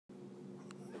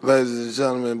Ladies and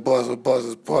gentlemen, Boss with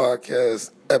Bosses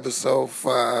Podcast, Episode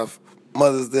 5,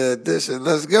 Mother's Day Edition.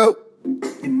 Let's go.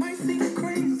 It might seem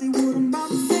crazy what I'm about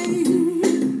to say.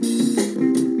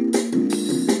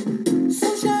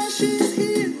 Sunshine, she's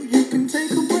here. You can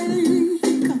take a break.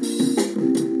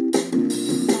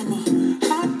 I'm a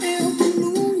hot air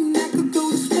balloon that could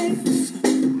go to space.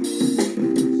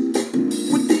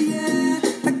 With the air,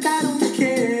 like I don't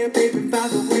care, baby, by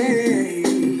the way.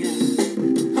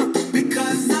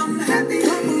 Because I'm happy.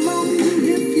 Clap along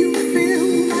if you feel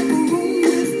like a room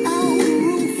without a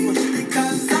roof.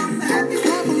 Because I'm happy.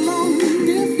 Clap along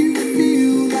if you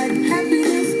feel like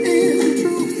happiness is the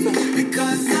truth.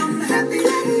 Because I'm happy.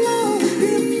 Clap along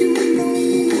if you know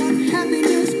what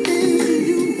happiness is to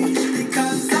you.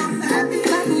 Because I'm happy.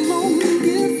 Clap along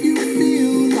if you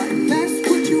feel like that's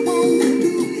what you want to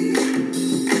do.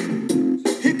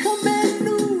 Here come bad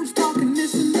news talking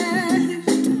this and that.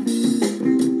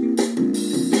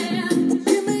 Well,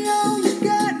 give me all you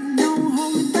got and don't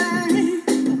hold it back.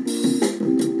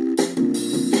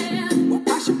 Well,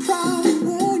 I should probably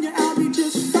warn you, I'll be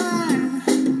just fine.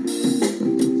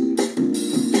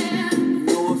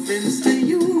 No offense to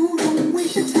you, don't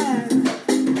waste your time.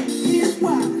 Here's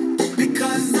why.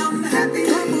 Because I'm happy.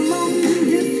 Clap along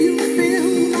if you feel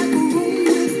like a room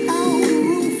without a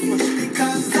roof.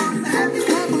 Because I'm happy.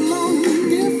 Clap along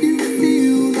if you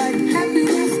feel like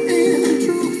happiness is the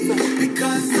truth.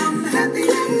 Because I'm happy.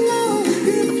 Clap along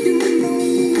if you know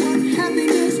what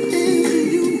happiness is to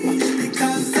you.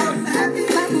 Because I'm happy.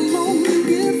 Clap along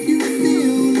if you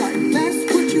feel like that's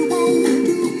what you want to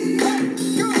do.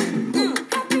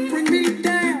 Bring me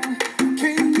down,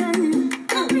 can't none.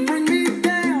 Bring me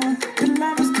down, till I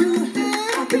was too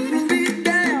high. Bring me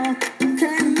down,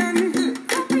 can't none.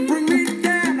 Bring me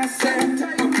down, I said.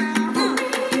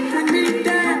 Bring me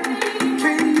down,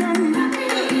 can't none.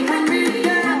 Bring me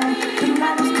down, till I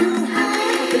was too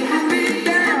high. Bring me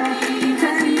down,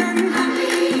 can't none.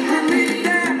 Bring me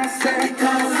down, I said.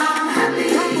 Because I'm happy.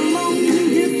 Clap along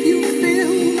if you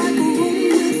feel like a room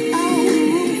without a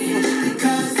roof.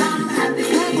 Because I'm happy.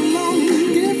 Clap along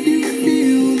if you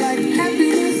feel like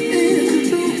happiness is the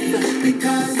truth.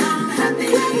 Because I'm happy.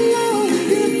 Clap along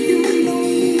if you know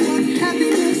what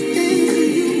happiness is to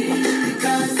you.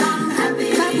 Because I'm happy.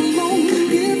 Clap along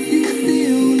if you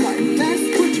feel like that's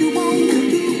what you want to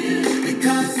do.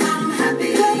 Because I'm happy.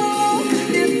 Clap along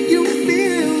if you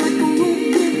feel like a room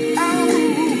without a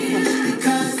roof.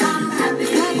 Because I'm happy.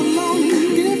 Clap along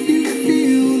if you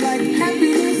feel like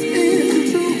happiness is the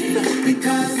truth.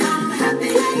 Because I'm happy.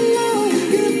 Clap along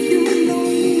if you know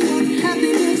what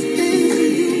happiness is to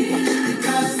you.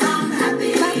 Because I'm happy.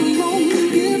 Clap along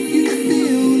if you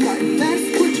feel like that's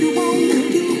what you want to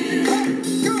do.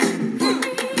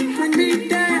 Bring me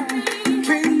down,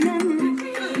 can't none.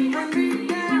 Bring me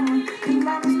down, till I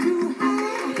was too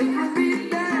high. Bring me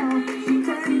down,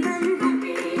 can't none.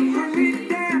 Bring me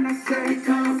down, I said.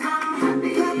 Because I'm happy.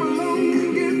 Clap along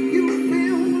if you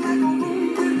feel like a room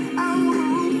without a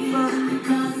roof.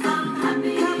 Because I'm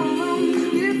happy. Clap along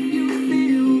if you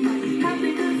feel like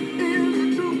happiness is the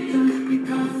truth.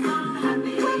 Because I'm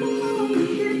happy. Clap along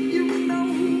if you know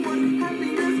what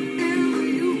happiness is to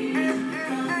you.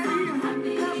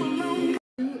 Clap along.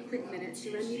 2 quick minutes to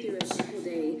run you through a simple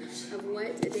day of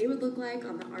what a day would look like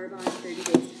on the Arbonne 30 Days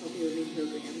to Healthy Living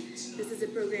program. This is a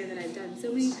program that I've done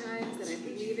so many times, that I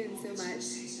believe in so much,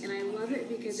 and I love it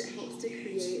because it helps to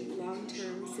create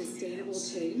long-term sustainable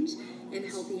change and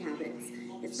healthy habits.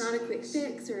 It's not a quick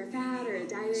fix or a fad or a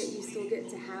diet. You still get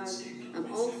to have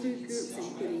all food groups,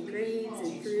 including grains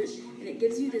and fruit, and it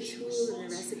gives you the tools and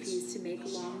the recipes to make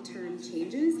long-term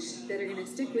changes that are going to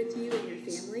stick with you and your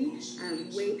family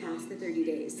way past the 30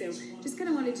 days. So just kind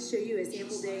of wanted to show you a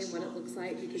sample day and what it looks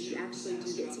like, because you actually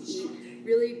do get to eat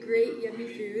really great, yummy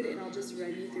food, and I'll just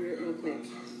run you through it real quick.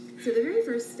 So the very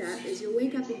first step is you'll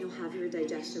wake up and you'll have your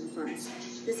Digestion Plus.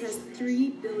 This has 3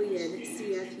 billion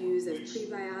CFUs of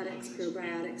prebiotics,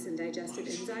 probiotics, and digestive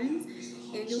enzymes.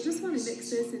 And you'll just want to mix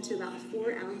this into about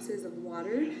 4 ounces of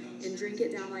water and drink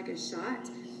it down like a shot.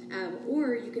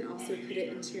 Or you can also put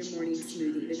it into your morning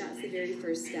smoothie, but that's the very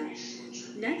first step.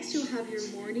 Next, you'll have your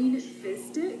morning fizz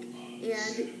stick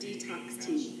and detox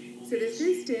tea. So the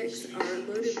fizz sticks are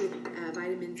loaded with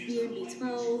vitamins B and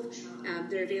B12.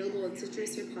 They're available in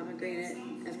citrus or pomegranate,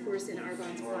 of course, in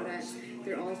Arbonne's products.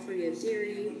 They're all free of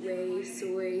dairy, whey,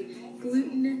 soy,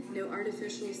 gluten, no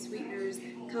artificial sweeteners,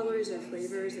 colors, or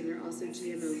flavors, and they're also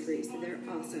GMO-free, so they're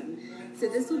awesome. So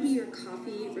this will be your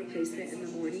coffee replacement in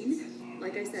the morning.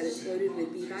 Like I said, it's loaded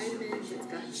with B vitamins, it's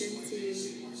got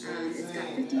ginseng, it's got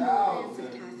 50 milligrams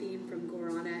of caffeine from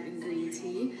guarana and green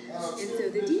tea, And so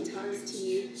the detox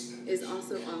tea is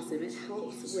also awesome. It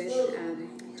helps with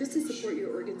just to support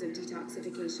your organs of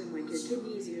detoxification, like your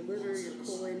kidneys, your liver, your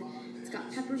colon. It's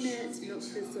got peppermint, milk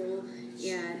thistle,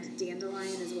 and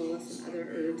dandelion, as well as some other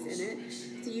herbs in it.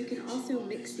 So you can also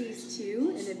mix these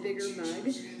two in a bigger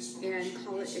mug and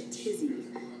call it a tizzy.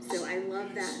 So I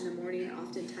love that in the morning.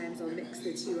 Oftentimes I'll mix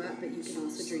the two up, but you can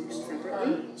also drink them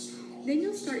separately. Then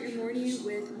you'll start your morning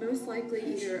with most likely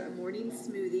either a morning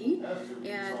smoothie,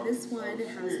 and this one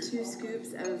has 2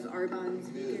 scoops of Arbonne's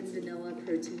vegan vanilla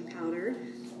protein powder.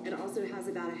 It also has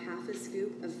about a half a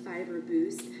scoop of fiber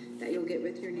boost that you'll get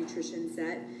with your nutrition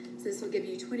set. So this will give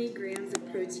you 20 grams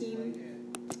of protein,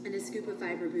 and a scoop of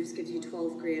fiber boost gives you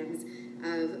 12 grams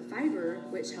of fiber,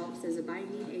 which helps as a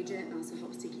binding agent and also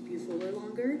helps to keep you fuller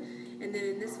longer. And then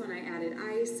in this one I added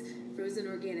ice, frozen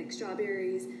organic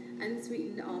strawberries,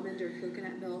 unsweetened almond or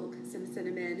coconut milk, some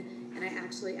cinnamon, and I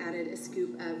actually added a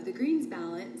scoop of the Greens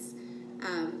Balance,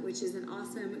 which is an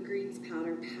awesome greens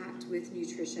powder packed with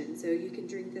nutrition. So you can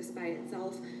drink this by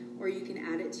itself or you can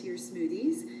add it to your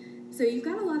smoothies. So you've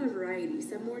got a lot of variety.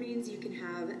 Some mornings you can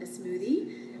have a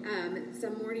smoothie.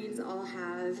 Some mornings I'll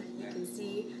have, you can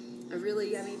see, a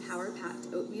really yummy power-packed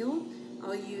oatmeal.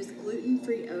 I'll use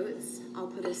gluten-free oats. I'll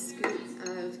put a scoop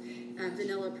of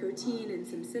vanilla protein and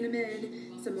some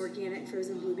cinnamon, some organic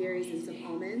frozen blueberries, and some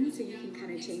almonds, so you can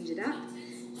kind of change it up.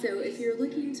 So if you're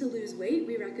looking to lose weight,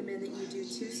 we recommend that you do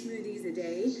 2 smoothies a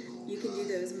day. You can do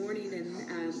those morning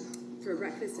and for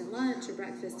breakfast and lunch or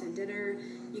breakfast and dinner.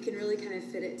 You can really kind of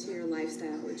fit it to your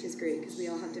lifestyle, which is great because we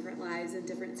all have different lives and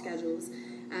different schedules.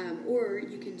 Or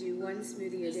you can do 1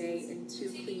 smoothie a day and 2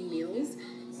 clean meals.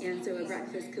 And so a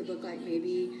breakfast could look like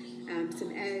maybe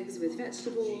some eggs with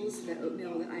vegetables, the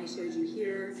oatmeal that I showed you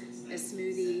here, a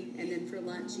smoothie, and then for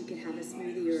lunch you could have a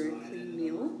smoothie or a clean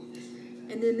meal.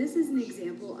 And then this is an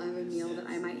example of a meal that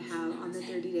I might have on the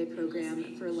 30-day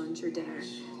program for lunch or dinner.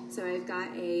 So I've got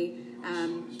a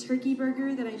turkey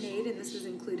burger that I made, and this was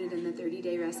included in the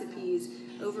 30-day recipes,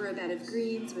 over a bed of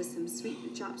greens with some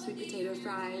chopped sweet potato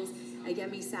fries, a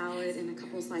yummy salad, and a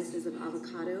couple slices of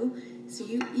avocado. So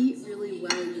you eat really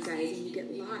well, you guys, and you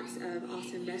get lots of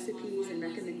awesome recipes and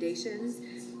recommendations.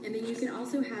 And then you can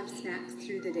also have snacks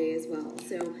through the day as well.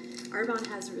 So Arbonne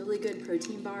has really good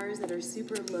protein bars that are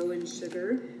super low in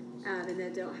sugar and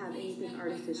that don't have anything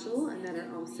artificial, and that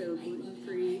are also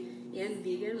gluten-free and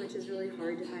vegan, which is really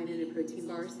hard to find in a protein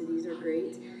bar, so these are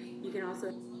great. You can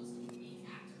also...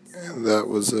 And that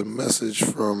was a message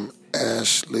from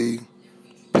Ashley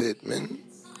Pittman.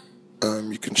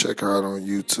 You can check her out on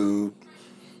YouTube.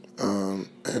 And,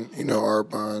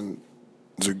 Arbonne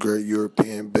is a great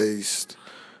European-based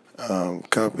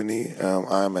company.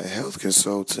 I'm a health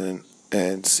consultant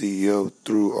and CEO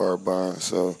through Arbonne.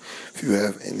 So if you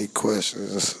have any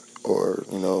questions or,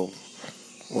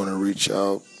 want to reach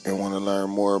out and want to learn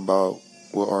more about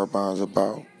what Arbonne's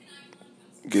about,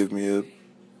 give me a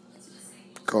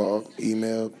call,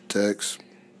 email, text.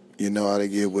 You know how to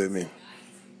get with me.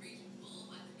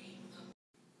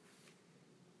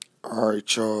 All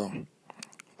right, y'all.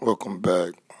 Welcome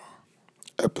back.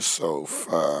 Episode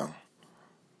 5,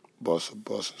 Boss of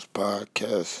Bosses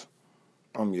Podcast.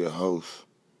 I'm your host,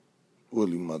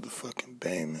 Willie motherfucking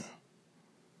Damon.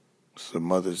 It's the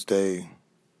Mother's Day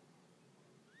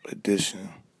edition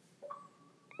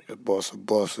at Boss of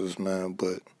Bosses, man.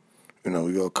 But,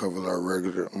 we all cover our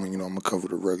regular, I'm going to cover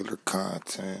the regular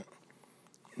content.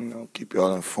 Keep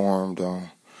y'all informed on,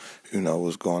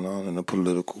 what's going on in the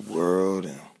political world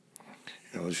and,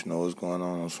 what's going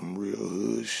on some real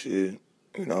hood shit.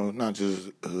 Not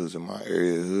just hoods in my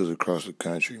area, hoods across the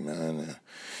country, man.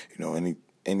 And,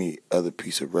 any other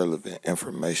piece of relevant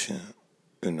information,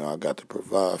 I got to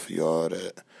provide for y'all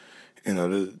that,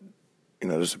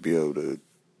 this will be able to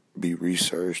be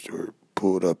researched or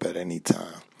pulled up at any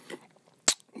time.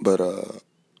 But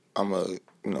I'm going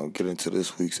to, get into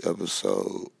this week's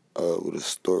episode with a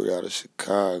story out of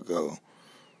Chicago.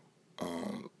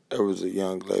 There was a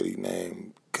young lady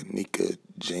named Kanika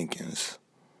Jenkins.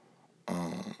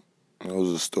 It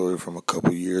was a story from a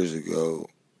couple years ago.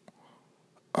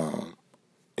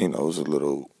 It was a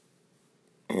little,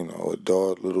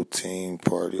 adult little teen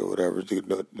party or whatever.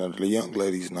 The young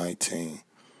lady's 19.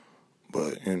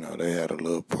 But, they had a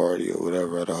little party or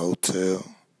whatever at a hotel,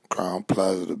 Crown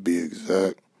Plaza to be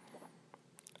exact.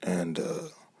 And,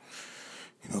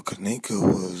 Kanika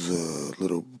was a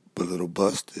little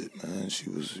busted, man. She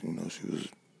was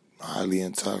highly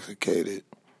intoxicated.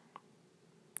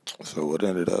 So what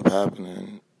ended up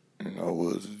happening,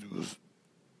 was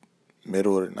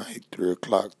middle of the night, 3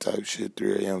 o'clock type shit,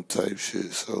 3 a.m. type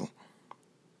shit. So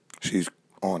she's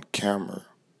on camera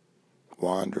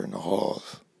wandering the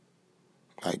halls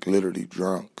like literally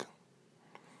drunk.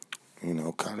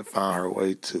 Kind of found her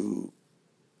way to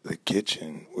the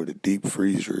kitchen where the deep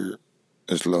freezer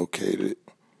is located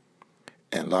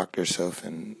and locked herself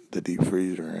in the deep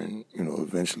freezer and,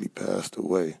 eventually passed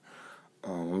away.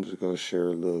 I'm just going to share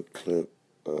a little clip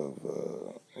of,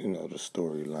 the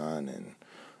storyline and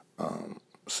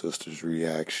sister's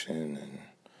reaction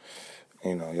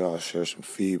and, y'all share some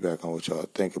feedback on what y'all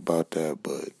think about that.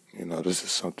 But, this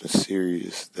is something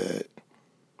serious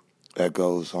that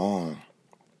goes on,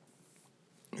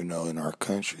 in our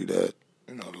country that,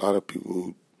 a lot of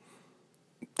people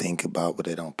think about but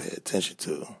they don't pay attention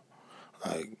to.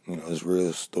 Like, it's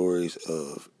real stories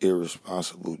of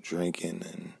irresponsible drinking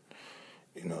and,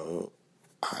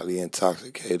 highly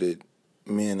intoxicated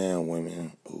men and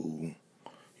women who,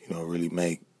 really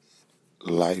make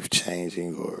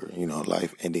life-changing or,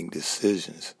 life-ending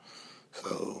decisions.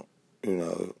 So,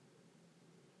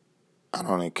 I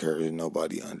don't encourage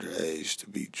nobody underage to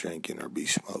be drinking or be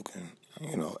smoking,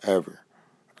 ever.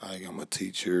 Like, I'm a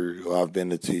teacher, I've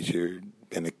been a teacher,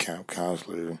 been a camp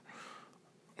counselor,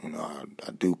 I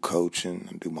do coaching,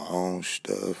 I do my own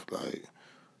stuff. Like,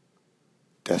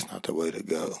 that's not the way to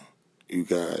go. You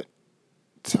got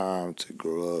time to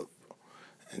grow up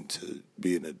and to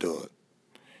be an adult.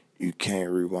 You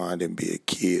can't rewind and be a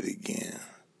kid again.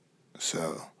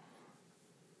 So,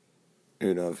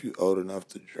 if you're old enough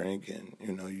to drink and,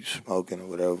 you smoking or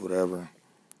whatever,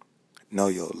 know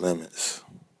your limits.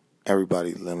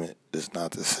 Everybody's limit is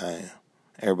not the same.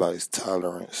 Everybody's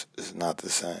tolerance is not the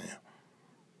same.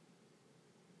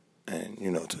 And,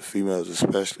 to females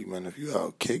especially, man, if you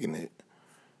out kicking it,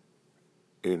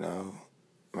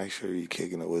 make sure you're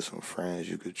kicking it with some friends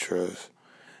you could trust.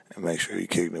 And make sure you're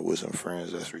kicking it with some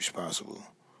friends that's responsible.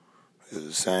 Because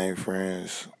the same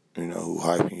friends, who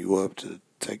hyping you up to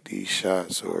take these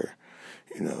shots or,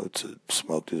 to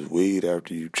smoke this weed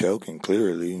after you choking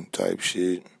clearly type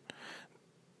shit.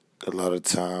 A lot of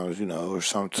times, or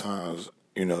sometimes,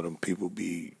 them people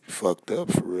be fucked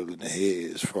up for real in the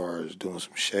head as far as doing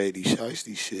some shady,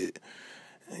 shiesty shit.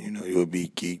 And, you'll be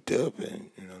geeked up and,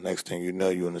 next thing you know,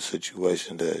 you're in a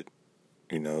situation that,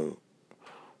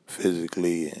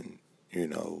 physically and,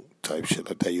 type shit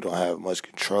like that you don't have much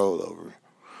control over.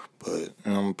 But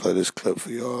I'm going to play this clip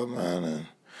for y'all, man, and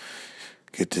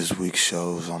get this week's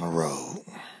shows on the road.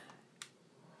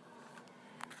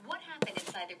 What happened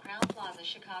inside the Crown Plaza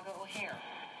Chicago O'Hare?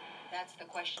 That's the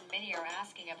question many are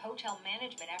asking of hotel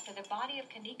management after the body of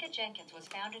Kanika Jenkins was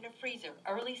found in a freezer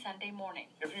early Sunday morning.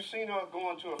 If you've seen her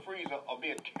going to a freezer or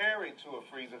being carried to a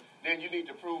freezer, then you need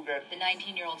to prove that. The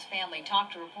 19-year-old's family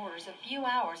talked to reporters a few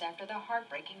hours after the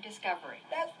heartbreaking discovery.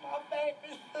 That's my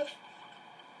baby sister.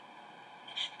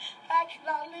 I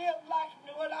cannot live life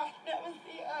knowing I'll never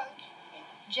see her again.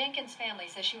 Jenkins' family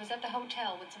says she was at the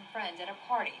hotel with some friends at a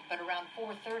party, but around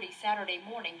 4:30 Saturday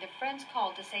morning, the friends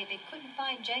called to say they couldn't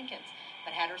find Jenkins,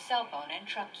 but had her cell phone and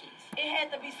truck keys. It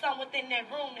had to be something within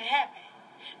that room that happened,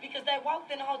 because they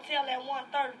walked in the hotel at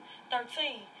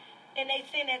 1:13, and they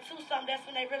seen at 2-something, that's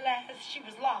when they realized she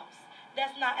was lost.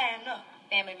 That's not adding up.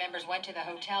 Family members went to the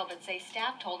hotel, but say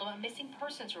staff told them a missing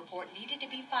persons report needed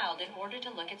to be filed in order to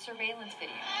look at surveillance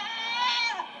video.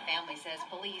 The family says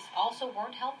police also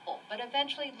weren't helpful, but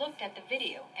eventually looked at the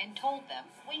video and told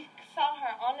them, "We saw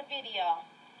her on the video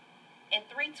at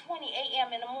 3:20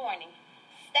 a.m. in the morning,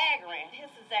 staggering."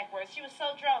 His exact words. She was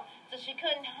so drunk, so she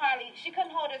couldn't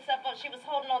hold herself up. She was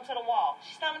holding on to the wall.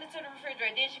 She stumbled into the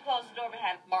refrigerator, then she closed the door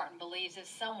behind her. Martin believes if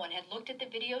someone had looked at the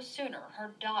video sooner,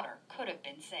 her daughter could have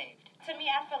been saved. To me,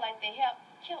 I feel like they helped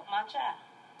kill my child.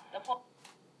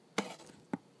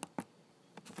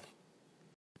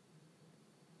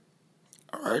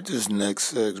 All right, this next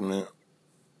segment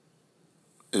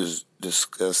is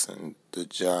discussing the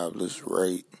jobless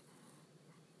rate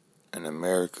in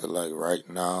America. Like right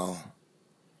now,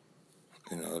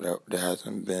 there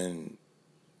hasn't been,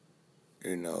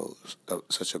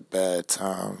 such a bad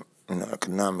time,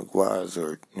 economic-wise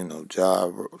or,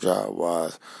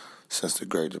 job-wise since the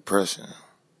Great Depression.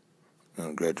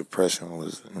 The Great Depression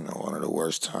was, one of the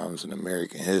worst times in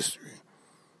American history.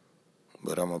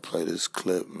 But I'm going to play this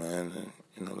clip, man, and,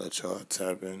 let y'all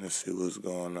tap in and see what's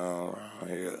going on around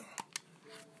here.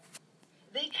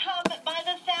 They come by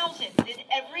the thousands in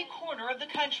every corner of the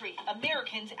country.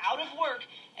 Americans out of work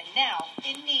and now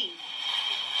in need.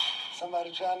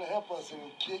 Somebody trying to help us and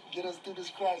get us through this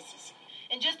crisis.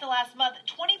 In just the last month,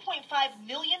 20.5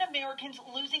 million Americans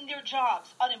losing their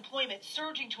jobs. Unemployment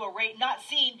surging to a rate not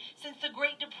seen since the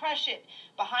Great Depression.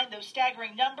 Behind those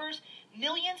staggering numbers,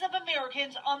 millions of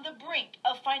Americans on the brink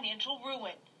of financial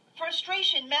ruin.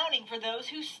 Frustration mounting for those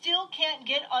who still can't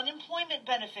get unemployment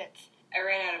benefits. I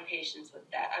ran out of patience with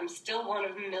that. I'm still one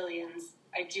of millions.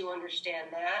 I do understand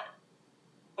that,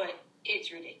 but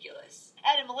it's ridiculous.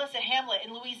 Ed and Melissa Hamlet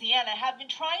in Louisiana have been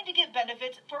trying to get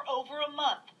benefits for over a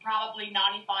month. Probably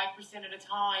 95% of the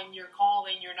time you're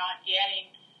calling, you're not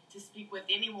getting to speak with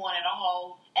anyone at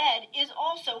all. Ed is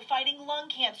also fighting lung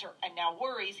cancer and now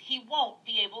worries he won't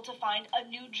be able to find a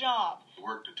new job.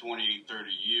 Worked to 28, 30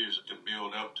 years to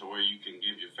build up to where you can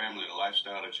give your family the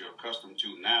lifestyle that you're accustomed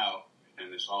to now,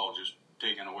 and it's all just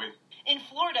taken away. In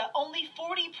Florida, only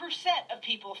 40% of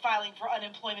people filing for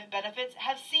unemployment benefits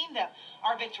have seen them.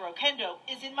 Our Victor Oquendo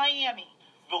is in Miami.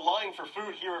 The line for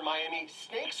food here in Miami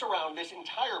snakes around this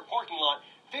entire parking lot.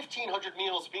 1,500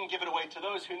 meals being given away to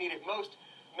those who need it most.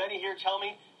 Many here tell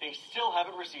me they still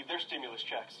haven't received their stimulus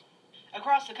checks.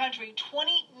 Across the country,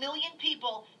 20 million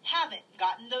people haven't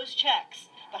gotten those checks.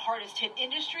 The hardest hit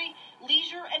industry,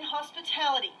 leisure and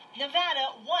hospitality.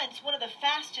 Nevada, once one of the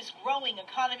fastest growing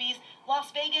economies,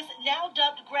 Las Vegas now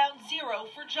dubbed ground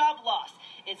zero for job loss.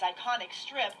 Its iconic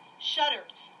strip shuttered.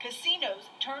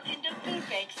 Casinos turned into food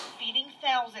banks feeding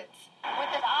thousands.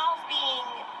 With it all being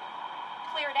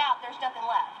cleared out, there's nothing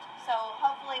left. So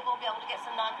hopefully we'll be able to get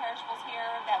some non-perishables here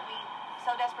that we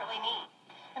so desperately need.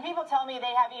 And people tell me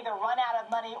they have either run out of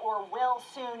money or will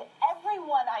soon.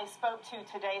 Everyone I spoke to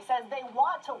today says they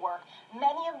want to work.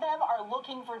 Many of them are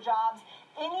looking for jobs,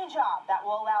 any job that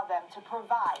will allow them to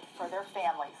provide for their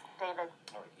families. David.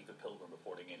 All right, Eva Pilgrim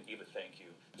reporting in. Eva, thank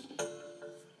you.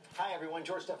 Hi, everyone.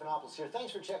 George Stephanopoulos here.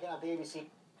 Thanks for checking out the ABC.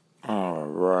 All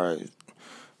right.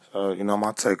 So,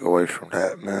 my takeaway from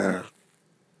that, man,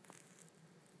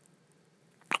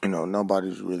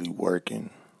 nobody's really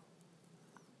working.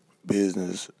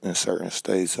 Business in certain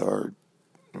states are,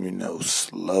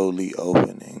 slowly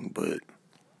opening, but,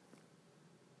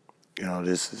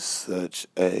 this is such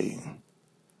a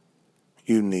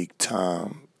unique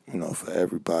time, for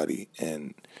everybody,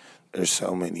 and there's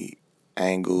so many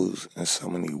angles and so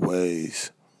many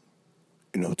ways,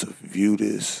 to view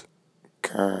this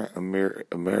current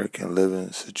American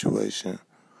living situation.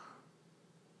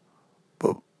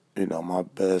 But, my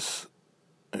best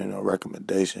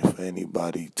recommendation for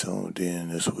anybody tuned in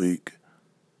this week,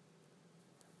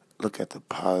 look at the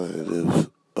positives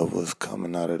of what's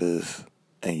coming out of this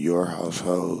in your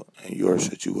household and your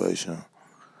situation.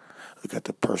 Look at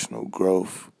the personal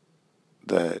growth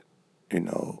that,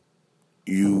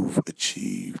 you've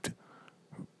achieved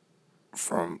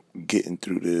from getting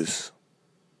through this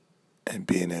and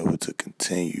being able to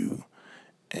continue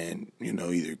and,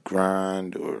 either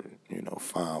grind or,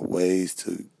 find ways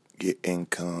to get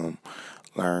income,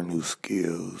 learn new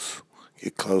skills,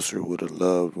 get closer with a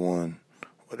loved one,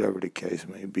 whatever the case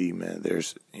may be, man.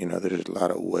 There's a lot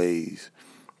of ways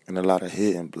and a lot of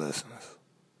hidden blessings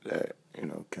that,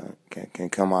 can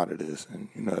come out of this, and,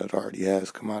 it already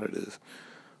has come out of this.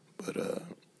 But,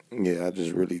 I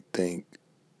just really think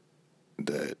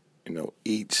that,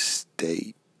 each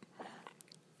state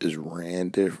is ran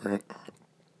different.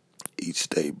 Each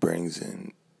state brings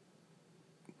in,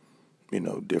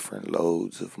 different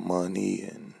loads of money,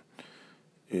 and,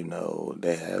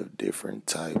 they have different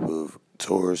type of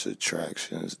tourist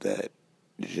attractions that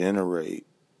generate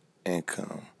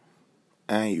income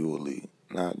annually,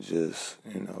 not just,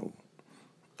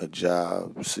 a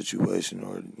job situation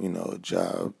or, a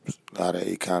job, how the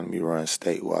economy runs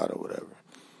statewide or whatever.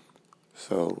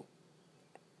 So,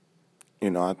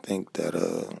 I think that,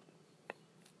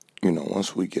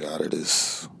 once we get out of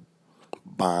this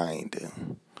bind,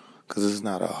 because it's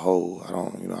not a hole,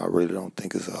 I really don't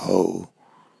think it's a hole,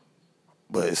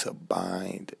 but it's a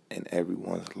bind in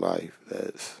everyone's life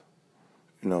that's,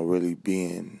 really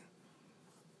being,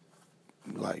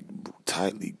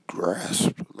 tightly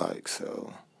grasped,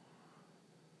 so,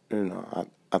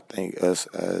 I think us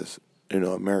as,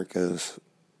 Americans,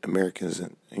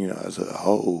 as a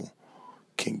whole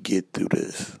can get through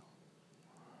this.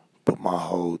 But my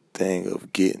whole thing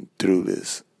of getting through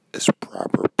this is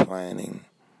proper planning,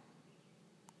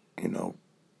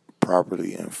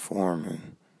 properly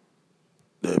informing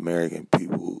the American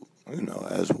people,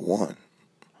 as one.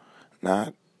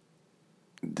 Not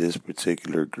this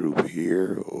particular group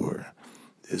here or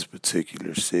this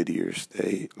particular city or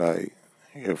state.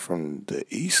 From the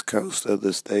east coast of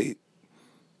the state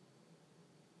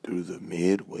through the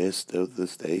midwest of the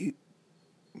state,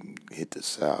 hit the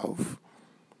south,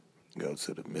 go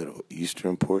to the middle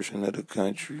eastern portion of the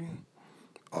country,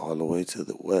 all the way to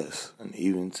the west, and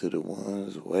even to the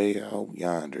ones way out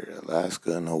yonder,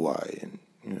 Alaska and Hawaii, and,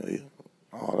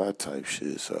 all that type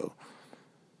shit. So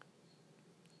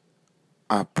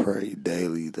I pray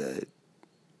daily that,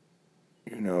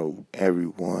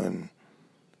 everyone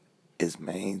is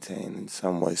maintaining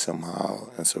some way, somehow,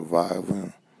 and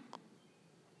surviving,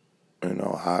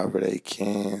 however they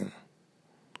can.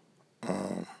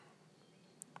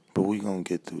 But we gonna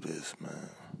get through this, man.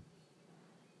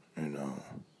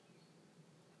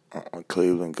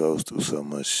 Cleveland goes through so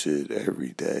much shit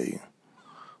every day,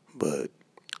 but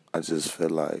I just feel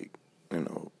like,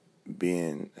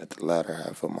 being at the latter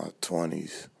half of my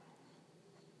 20s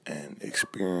and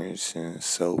experiencing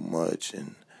so much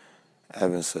and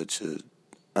having such a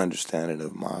understanding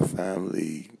of my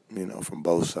family, from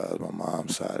both sides, my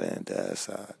mom's side and dad's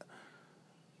side.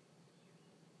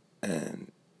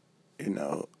 And,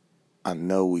 I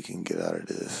know we can get out of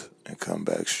this and come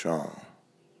back strong.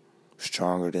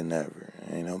 Stronger than ever.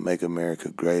 Make America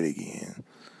great again.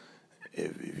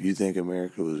 If you think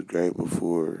America was great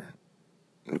before,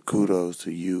 kudos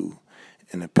to you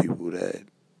and the people that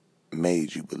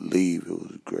made you believe it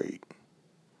was great.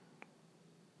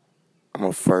 I'm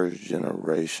a first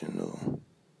generational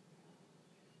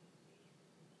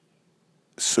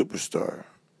superstar,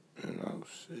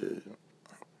 shit.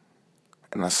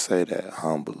 And I say that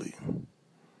humbly,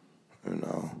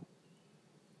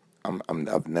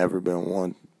 I've never been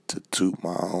one to toot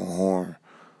my own horn,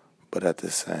 but at the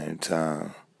same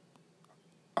time,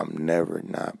 I'm never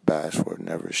not bashful,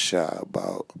 never shy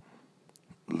about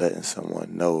letting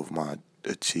someone know of my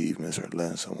achievements or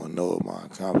letting someone know of my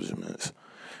accomplishments,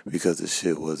 because the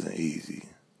shit wasn't easy.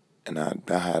 And I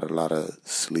had a lot of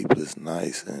sleepless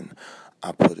nights, and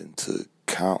I put into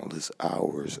countless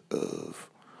hours of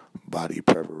body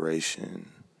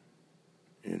preparation,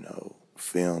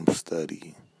 film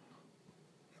study,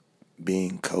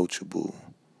 being coachable,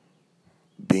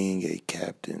 being a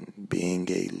captain, being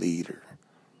a leader,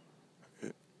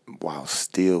 while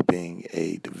still being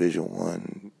a Division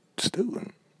I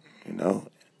student,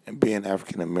 and being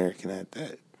African American at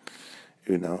that.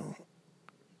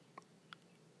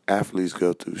 Athletes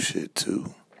go through shit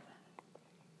too.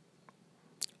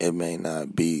 It may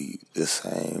not be the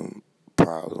same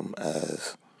problem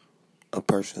as a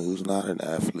person who's not an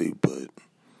athlete, but,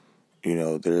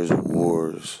 there's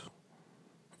wars,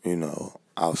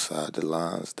 outside the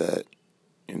lines that,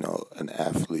 an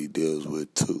athlete deals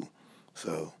with too.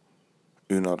 So,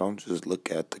 don't just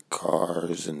look at the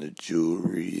cars and the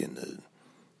jewelry and the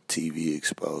TV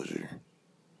exposure.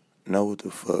 Know what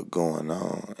the fuck going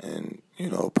on, and,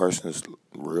 a person's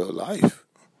real life.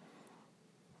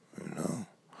 I'm gonna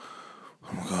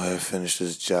go ahead and finish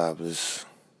this jobless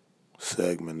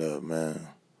segment up, man.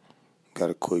 Got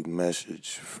a quick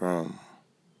message from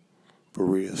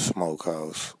Berea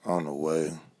Smokehouse on the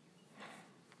way.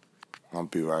 I'll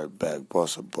be right back.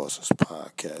 Boss of Bosses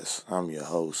Podcast. I'm your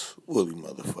host, Willie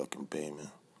motherfucking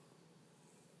Beeman.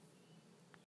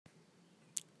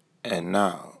 And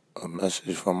now, a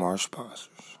message from our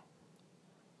sponsors.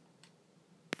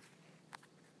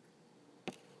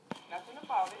 Nothing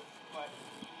about it, but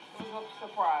it was a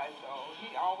surprise, though.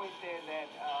 He always said that,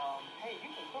 hey, you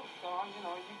can cook, son. You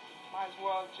might as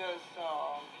well just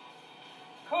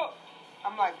cook.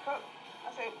 I'm like, cook?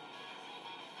 I said,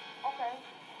 okay.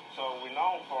 So we're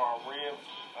known for our ribs,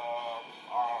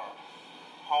 our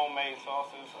homemade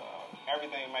sauces.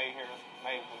 Everything made here is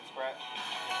made from scratch.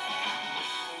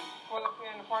 When you pull up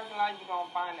here in the parking lot, you're going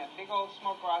to find that big old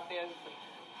smoker out there.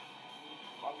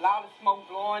 A lot of smoke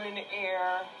blowing in the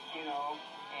air, and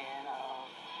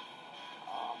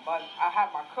but I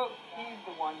have my cook. He's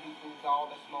the one who does all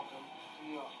the smoking.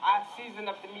 I season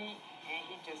up the meat, and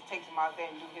he just takes them out there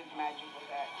and do his magic with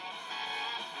that.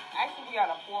 Actually, we got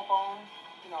a 4-bone.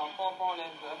 A 4-bone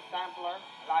is a sampler.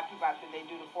 A lot of people after they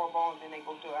do the 4 bones, then they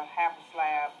go to a half a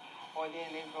slab, or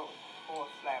then they go full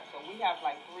slab. So we have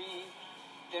like 3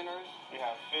 dinners. We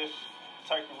have fish,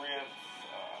 turkey ribs,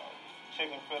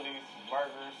 chicken Phillies,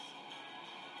 burgers,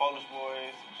 Polish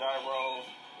boys, gyros.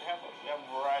 We have a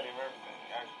variety of everything.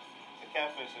 The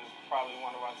catfish is probably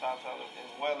one of our top sellers, as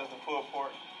well as the pulled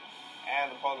pork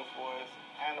and the Polish boys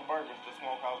and the burgers, the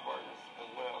Smokehouse burgers as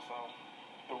well. So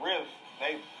the ribs,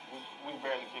 we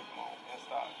barely keep them on in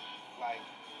stock. Like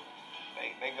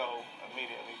they go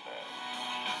immediately fast.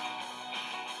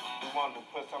 We wanted to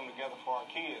put something together for our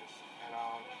kids and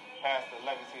pass the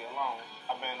legacy along.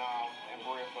 I've been in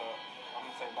Berea for I'm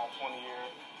gonna say about 20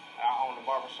 years. I own the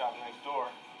Barbershop next door,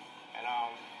 and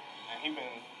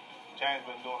James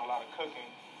been doing a lot of cooking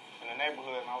in the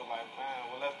neighborhood, and I was like, man,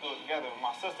 well, let's do it together.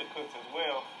 My sister cooks as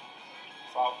well,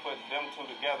 so I'll put them two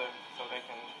together so they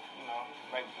can,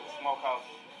 make the Smokehouse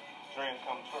dream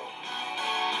come true.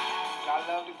 I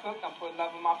love to cook. I put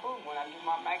love in my food. When I do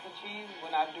my mac and cheese,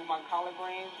 when I do my collard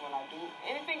greens, when I do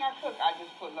anything I cook, I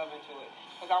just put love into it.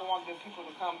 Because I want the people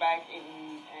to come back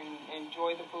and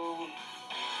enjoy the food.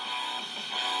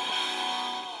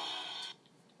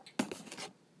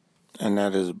 And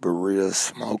that is Berea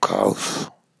Smokehouse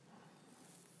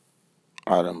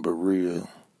out in Berea,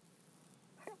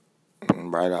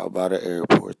 right out by the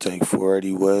airport. Take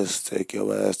 480 West, take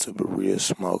your ass to Berea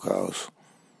Smokehouse.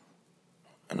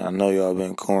 And I know y'all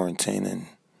been quarantining.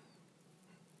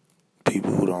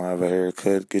 People who don't have a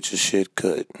haircut, get your shit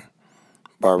cut.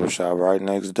 Barbershop right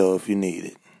next door if you need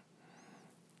it.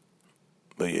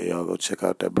 But yeah, y'all go check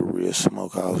out that Berea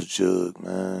Smokehouse jug,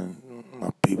 man.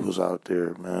 My people's out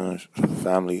there, man.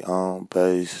 Family owned,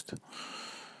 based.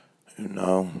 You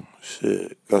know,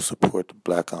 shit. Go support the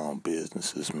black owned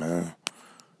businesses, man.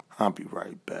 I'll be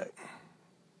right back.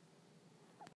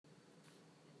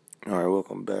 Alright,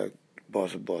 welcome back.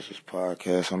 Boss of Bosses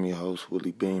podcast. I'm your host,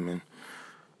 Willie Beeman.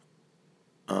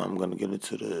 I'm gonna get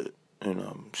into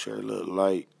share a little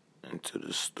light into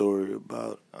the story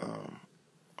about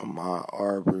Ahmaud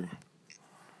Arbery.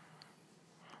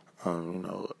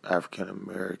 African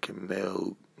American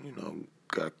male,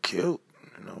 got killed,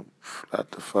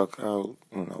 flat the fuck out,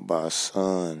 by a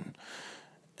son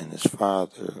and his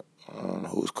father,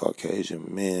 who was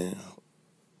Caucasian men,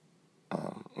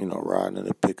 riding in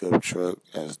a pickup truck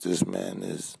as this man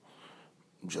is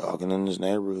jogging in his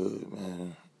neighborhood,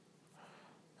 man.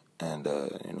 And,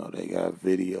 they got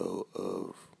video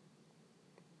of,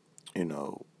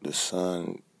 the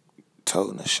son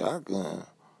toting a shotgun.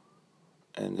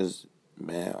 And this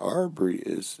man, Arbery,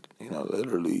 is,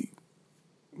 literally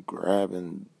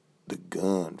grabbing the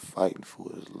gun, fighting for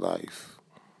his life.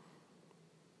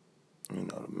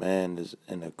 The man is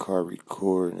in a car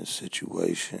recording a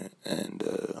situation, and,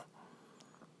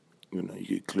 you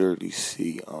can clearly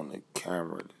see on the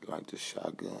camera, like, the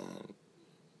shotgun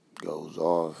goes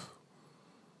off.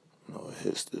 It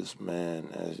hits this man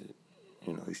as,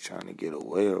 he's trying to get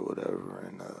away or whatever,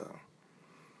 and,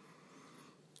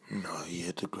 he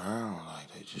hit the ground.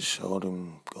 Like, they just showed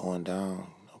him going down,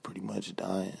 pretty much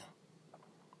dying.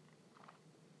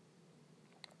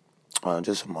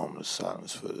 Just a moment of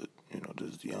silence for,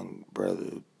 this young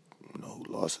brother, who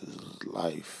lost his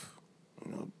life,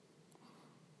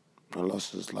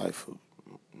 lost his life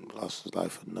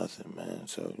for nothing, man.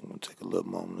 So, take a little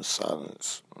moment of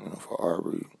silence, for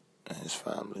Arbery and his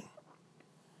family.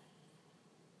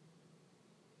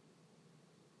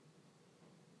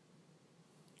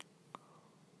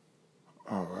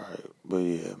 All right, but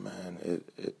yeah, man,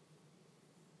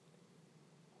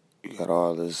 you got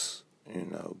all this,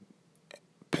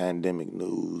 pandemic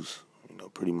news,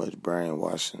 pretty much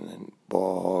brainwashing and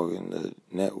ball hogging the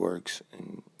networks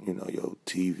and, your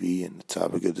TV and the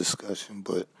topic of discussion.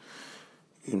 But,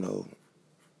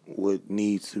 what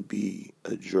needs to be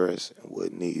addressed and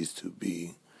what needs to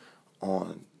be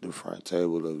on the front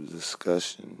table of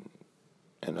discussion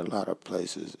in a lot of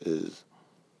places is,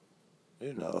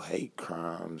 hate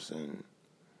crimes and,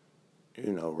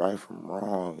 right from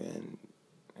wrong and,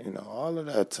 all of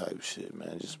that type shit,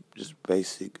 man. Just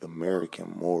basic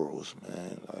American morals,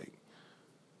 man.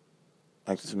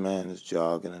 Like this man is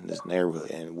jogging in this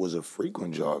neighborhood and was a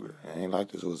frequent jogger. It ain't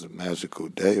like this was a magical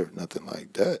day or nothing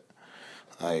like that.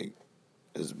 Like,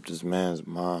 this man's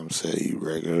mom said he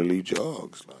regularly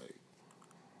jogs. Like,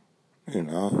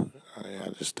 I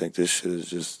just think this shit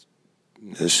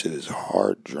is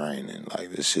heart draining.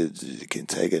 Like, this shit can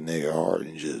take a nigga heart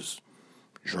and just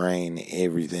drain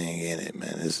everything in it,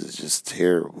 man. This is just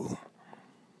terrible.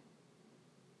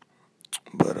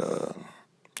 But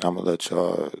I'm gonna let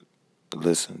y'all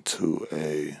listen to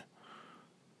a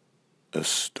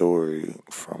story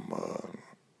from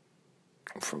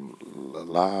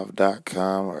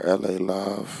live.com or LA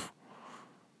Live,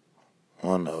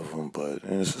 one of them. But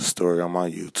it's a story on my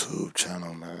YouTube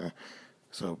channel, man.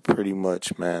 So pretty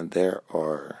much, man, there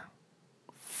are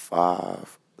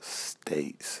 5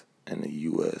 states in the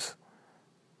U.S.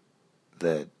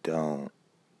 that don't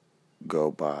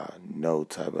go by no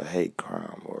type of hate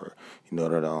crime, or they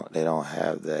don't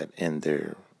have that in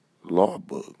their law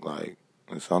book. Like,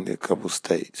 it's only a couple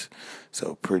states,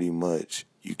 so pretty much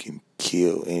you can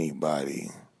kill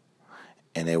anybody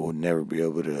and they will never be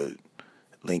able to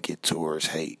link it towards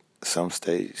hate. Some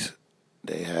states,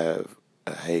 they have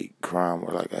a hate crime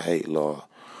or like a hate law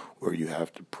where you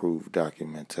have to prove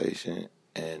documentation,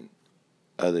 and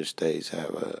other states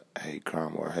have a hate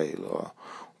crime or hate law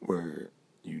where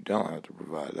you don't have to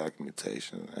provide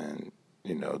documentation. And,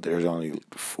 there's only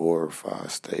 4 or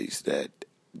 5 states that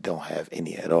don't have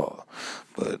any at all.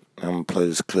 But I'm going to play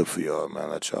this clip for y'all,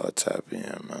 man. Let y'all tap in,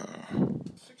 man.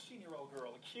 16-year-old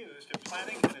girl accused of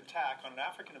planning an attack on an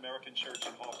African-American church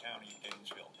in Hall County in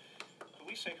Gainesville.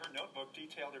 Police say her notebook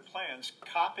detailed her plans,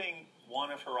 copying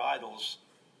one of her idols,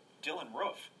 Dylan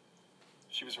Roof.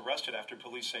 She was arrested after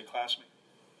police say classmates,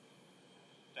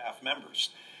 staff members.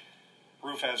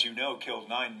 Roof, as you know, killed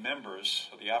 9 members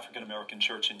of the African American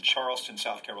church in Charleston,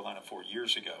 South Carolina 4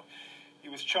 years ago. He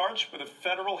was charged with a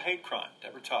federal hate crime.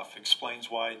 Deborah Tuff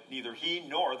explains why neither he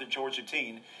nor the Georgia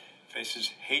teen faces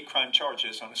hate crime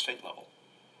charges on a state level.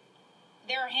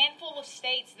 There are a handful of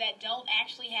states that don't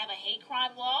actually have a hate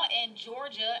crime law, and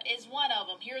Georgia is one of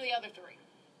them. Here are the other 3.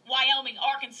 Wyoming,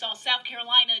 Arkansas, South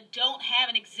Carolina don't have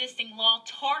an existing law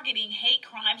targeting hate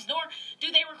crimes, nor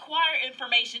do they require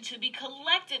information to be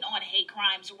collected on hate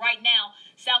crimes. Right now,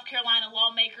 South Carolina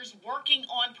lawmakers working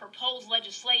on proposed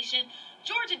legislation.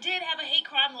 Georgia did have a hate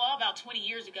crime law about 20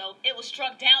 years ago. It was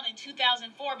struck down in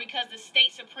 2004 because the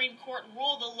state Supreme Court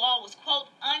ruled the law was, quote,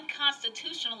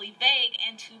 unconstitutionally vague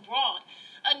and too broad.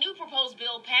 A new proposed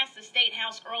bill passed the State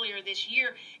House earlier this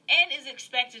year and is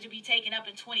expected to be taken up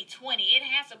in 2020. It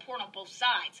has support on both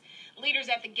sides. Leaders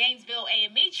at the Gainesville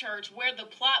AME Church, where the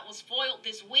plot was foiled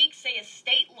this week, say a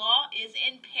state law is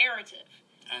imperative.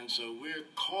 And so we're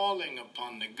calling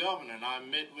upon the governor, and I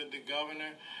met with the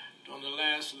governor during the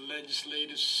last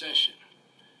legislative session.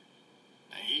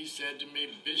 And he said to me,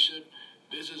 Bishop,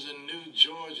 this is a new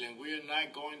Georgia, and we're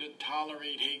not going to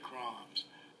tolerate hate crimes.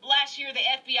 Last year, the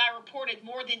FBI reported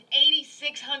more than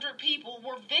 8,600 people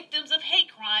were victims of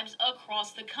hate crimes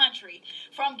across the country.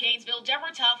 From Gainesville,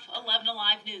 Deborah Tuff, 11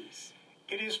 Alive News.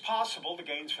 It is possible the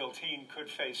Gainesville teen could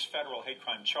face federal hate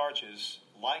crime charges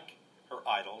like her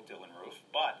idol, Dylan Roof,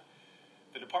 but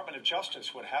the Department of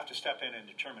Justice would have to step in and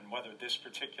determine whether this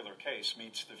particular case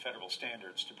meets the federal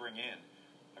standards to bring in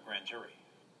a grand jury.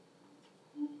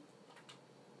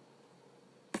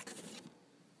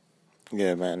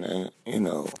 Yeah, man, and, you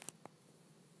know,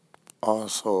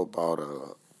 also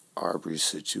about Arbery's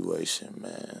situation,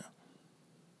 man.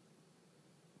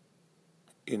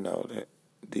 You know,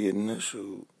 the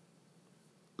initial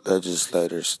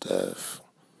legislator staff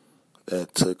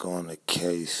that took on the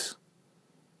case,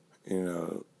 you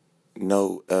know,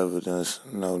 no evidence,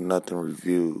 no nothing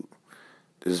reviewed.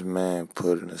 This man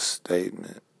put in a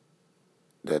statement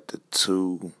that the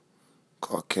 2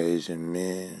 Caucasian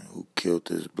men who killed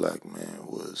this black man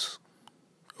was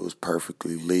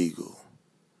perfectly legal.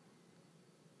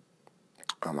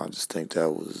 I just think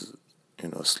that was, you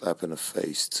know, a slap in the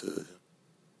face to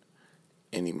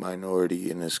any minority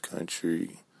in this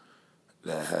country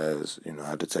that has, you know,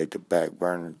 had to take the back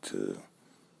burner to,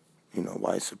 you know,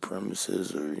 white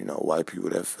supremacists or, you know, white people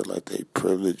that feel like they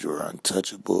privileged or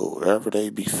untouchable, whatever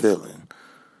they be feeling.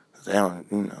 They don't,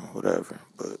 you know, whatever,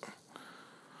 but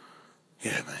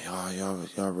yeah, man,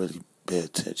 y'all really pay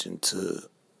attention to,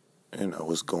 you know,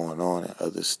 what's going on in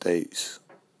other states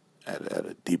at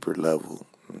a deeper level.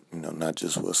 You know, not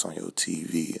just what's on your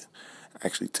TV.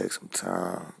 Actually take some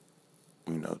time,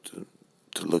 you know,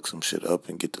 to look some shit up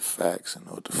and get the facts and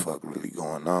know what the fuck really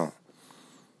going on.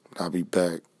 I'll be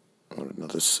back with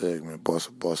another segment, Boss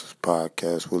of Bosses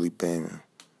Podcast, Willie Beeman,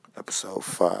 episode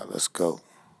 5. Let's go.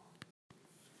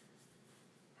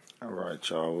 All right,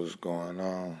 y'all, what's going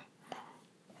on?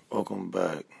 Welcome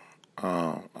back.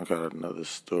 I got another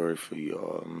story for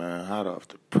y'all, man. Hot off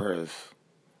the press.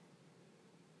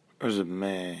 There's a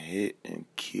man hit and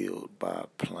killed by a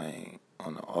plane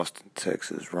on the Austin,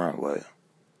 Texas runway.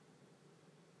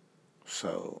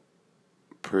 So,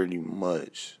 pretty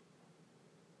much,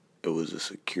 it was a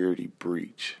security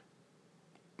breach.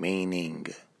 Meaning,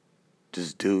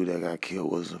 this dude that got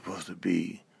killed was supposed to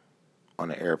be on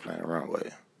the airplane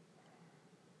runway.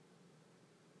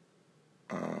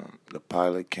 The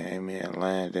pilot came in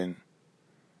landing.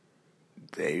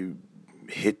 They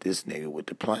hit this nigga with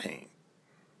the plane.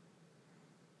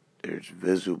 There's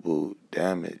visible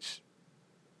damage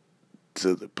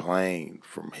to the plane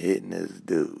from hitting this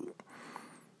dude.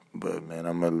 But, man,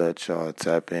 I'm going to let y'all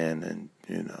tap in and,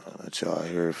 you know, let y'all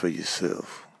hear it for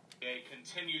yourself. They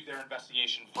continued their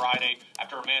investigation Friday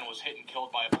after a man was hit and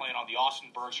killed by a plane on the Austin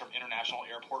Bergstrom International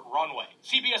Airport runway.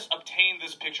 CBS obtained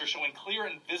this picture showing clear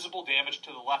and visible damage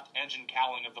to the left engine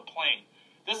cowling of the plane.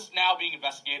 This is now being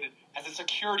investigated as a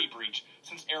security breach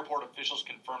since airport officials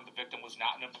confirmed the victim was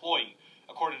not an employee.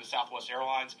 According to Southwest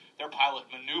Airlines, their pilot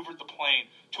maneuvered the plane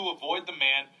to avoid the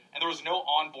man, and there was no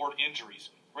onboard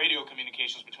injuries. Radio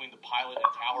communications between the pilot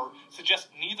and tower suggest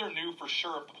neither knew for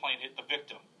sure if the plane hit the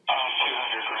victim.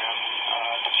 200 grand.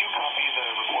 Did you copy the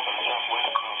report on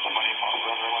Southwest? Somebody on the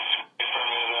other one.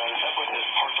 Southwest is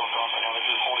partial off right now.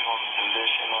 They're just holding on to the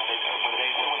position. When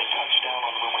they touched down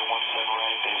on runway 17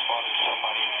 right, they spotted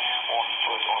somebody on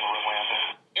foot on the runway out there.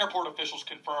 Airport officials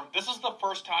confirmed this is the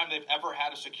first time they've ever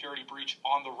had a security breach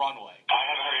on the runway. I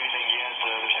haven't heard anything yet.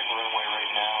 They're checking the runway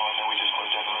right now. I know we just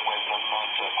closed down the runway, but I'm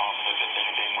not positive if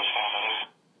anything was found on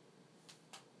it.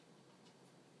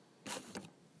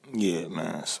 Yeah,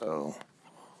 man. So,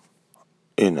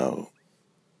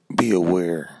 be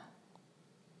aware.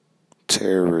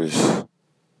 Terrorists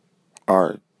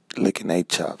are licking their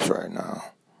chops right now.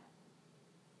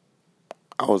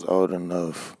 I was old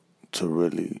enough to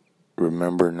really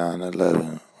remember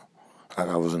 9/11. Like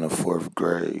I was in the 4th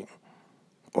grade,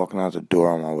 walking out the door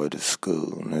on my way to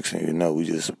school. Next thing you know,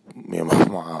 me and my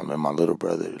mom and my little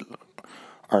brother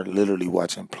are literally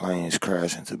watching planes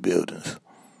crash into buildings.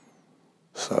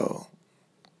 So,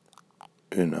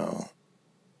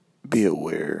 be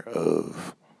aware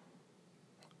of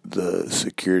the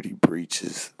security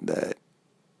breaches that,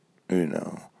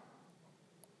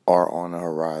 are on the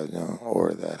horizon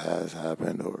or that has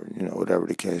happened or, whatever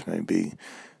the case may be.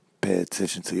 Pay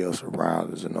attention to your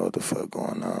surroundings and know what the fuck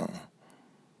going on.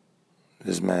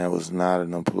 This man was not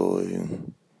an employee.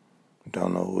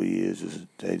 Don't know who he is.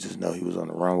 They just know he was on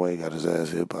the runway, got his ass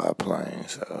hit by a plane.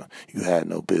 So you had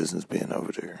no business being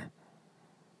over there.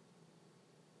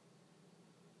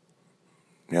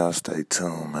 Y'all stay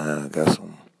tuned, man. I got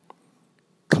some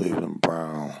Cleveland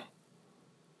Brown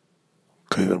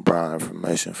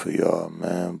information for y'all,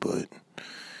 man. But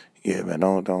yeah, man,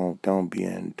 don't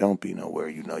be nowhere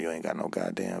you ain't got no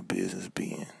goddamn business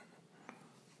being.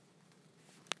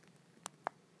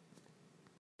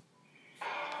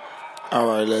 All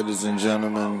right, ladies and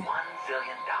gentlemen,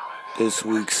 this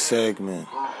week's segment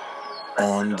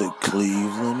on the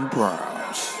Cleveland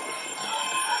Browns.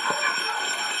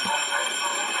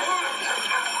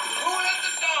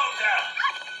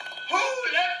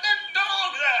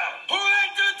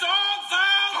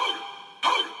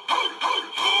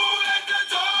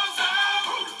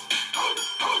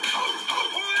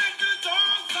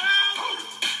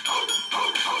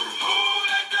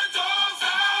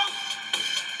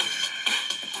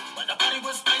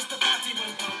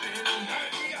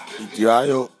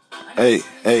 Itiayo. Hey.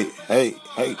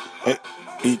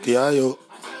 Itiayo.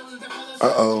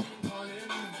 Uh-oh.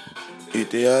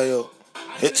 Itiayo.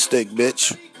 Hit stick,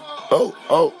 bitch.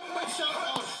 Oh.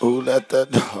 Who let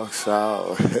that dog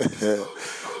out?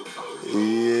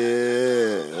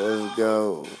 Yeah, let's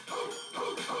go.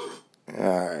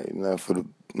 Alright, enough for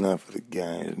the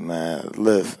games, man.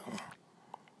 Listen.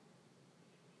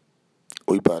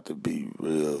 We about to be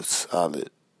real solid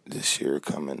this year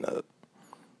coming up.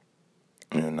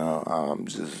 I'm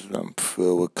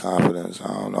filled with confidence. I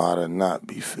don't know how to not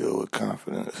be filled with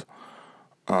confidence.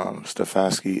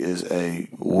 Stefanski is a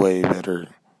way better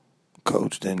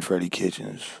coach than Freddie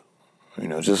Kitchens.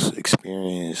 Just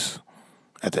experience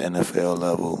at the NFL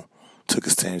level. Took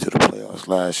his team to the playoffs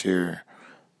last year.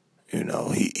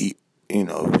 He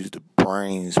he's the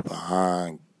brains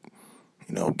behind,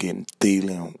 getting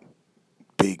Thielen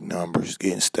big numbers,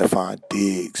 getting Stephon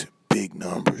Diggs big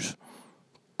numbers.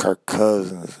 Kirk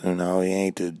Cousins, he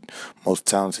ain't the most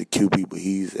talented QB, but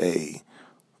he's a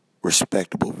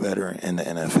respectable veteran in the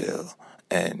NFL.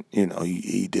 And,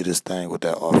 he did his thing with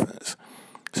that offense.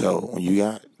 So when you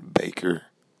got Baker,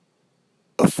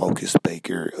 a focused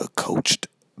Baker, a coached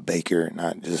Baker,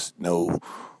 not just do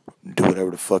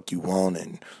whatever the fuck you want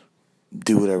and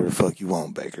do whatever the fuck you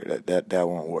want, Baker. That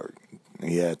won't work.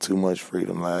 He had too much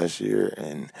freedom last year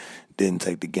and didn't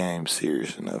take the game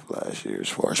serious enough last year as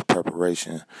far as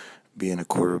preparation, being a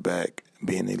quarterback,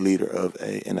 being a leader of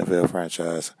a NFL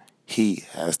franchise. He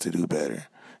has to do better,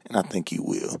 and I think he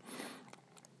will.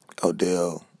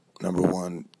 Odell, number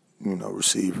one,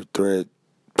 receiver threat,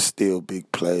 still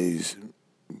big plays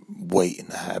waiting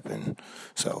to happen.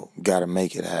 So got to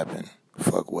make it happen.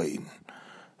 Fuck waiting.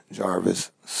 Jarvis,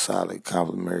 solid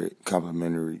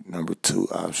complimentary number 2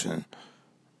 option.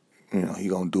 He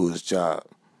gonna do his job.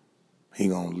 He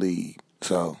gonna lead.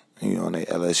 So, they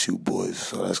LSU boys,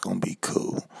 so that's gonna be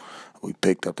cool. We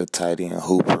picked up the tight end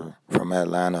Hooper from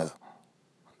Atlanta.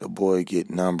 The boy get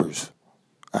numbers.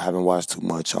 I haven't watched too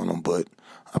much on him, but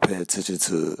I pay attention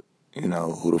to,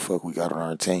 who the fuck we got on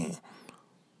our team.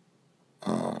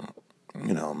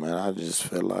 Man, I just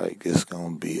feel like it's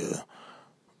gonna be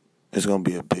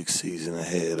a big season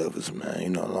ahead of us,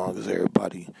 man. As long as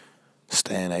everybody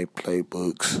stay in their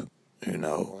playbooks,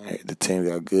 the team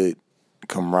got good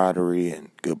camaraderie and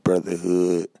good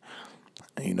brotherhood.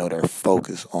 And, they're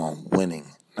focused on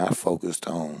winning, not focused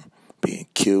on being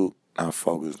cute, not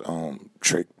focused on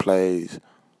trick plays.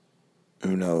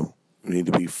 We need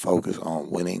to be focused on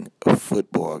winning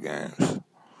football games.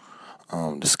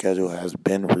 The schedule has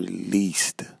been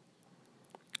released.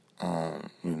 I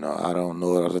don't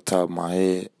know it off the top of my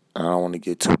head. I don't want to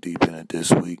get too deep in it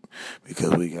this week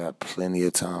because we got plenty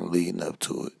of time leading up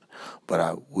to it. But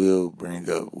I will bring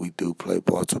up, we do play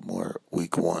Baltimore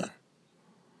week 1.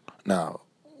 Now,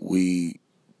 we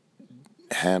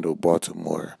handled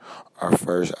Baltimore our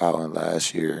first outing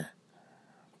last year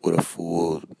with a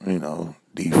full,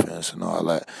 defense and all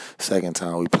that. Second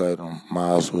time we played them,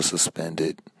 Miles was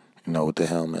suspended, with the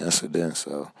helmet incident.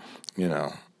 So, we ain't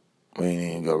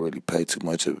even gonna really pay too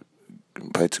much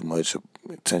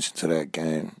attention to that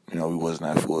game. We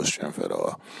wasn't at full strength at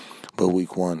all. But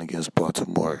week 1 against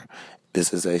Baltimore,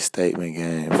 this is a statement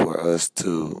game for us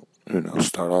to,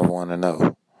 start off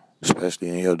 1-0, especially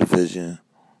in your division,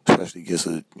 especially against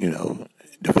a,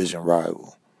 division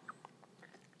rival.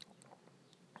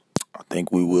 I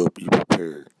think we will be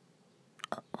prepared.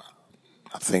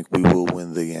 I think we will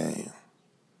win the game.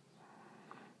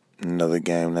 Another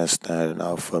game that's standing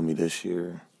out for me this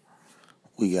year,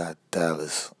 we got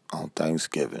Dallas on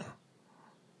Thanksgiving.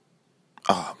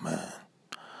 Oh, man.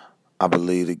 I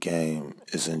believe the game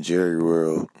is in Jerry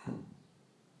World.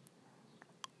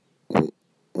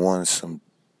 Once some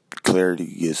clarity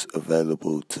gets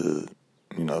available to,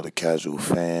 the casual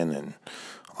fan and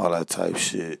all that type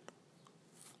shit,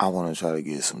 I want to try to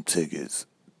get some tickets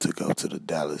to go to the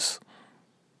Dallas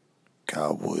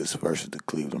Cowboys versus the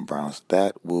Cleveland Browns.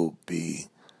 That will be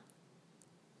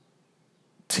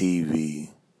TV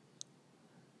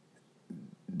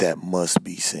that must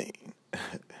be seen.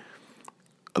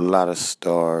 A lot of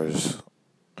stars,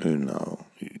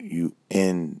 you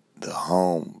in the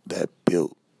home that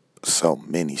built so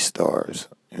many stars,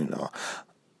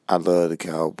 I love the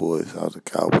Cowboys. I was a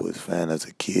Cowboys fan as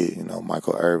a kid,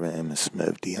 Michael Irvin, Emmitt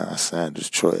Smith, Deion Sanders,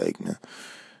 Troy Aikman,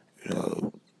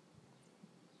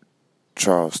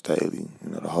 Charles Staley,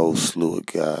 the whole slew of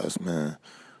guys, man.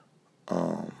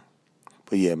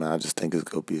 But yeah, man, I just think it's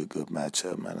gonna be a good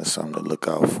matchup, man. It's something to look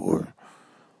out for.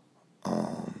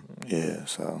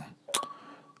 So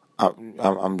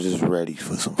I'm just ready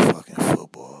for some fucking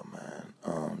football, man.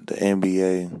 The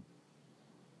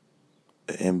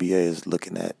NBA is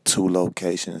looking at 2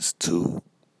 locations to,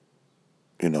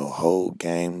 hold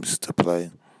games to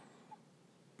play.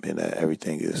 And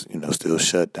everything is, still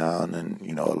shut down, and,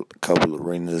 a couple of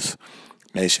arenas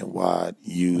nationwide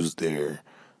use their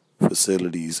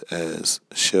facilities as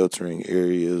sheltering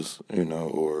areas,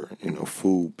 or,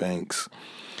 food banks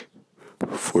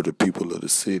for the people of the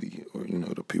city or,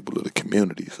 the people of the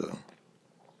community. So,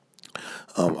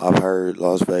 I've heard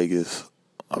Las Vegas,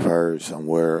 I've heard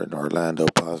somewhere in Orlando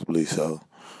possibly. So,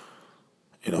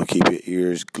 keep your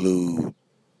ears glued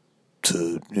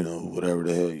to, whatever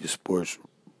the hell your sports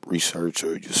research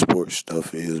or your sports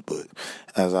stuff is. But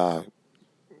as I,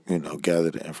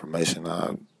 gather the information,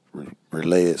 I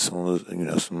relay it as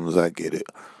soon as I get it.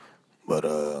 But,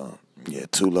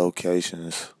 2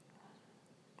 locations.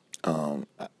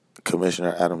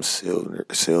 Commissioner Adam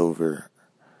Silver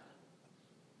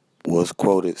was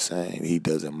quoted saying he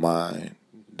doesn't mind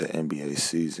the NBA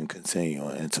season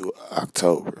continuing into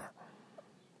October.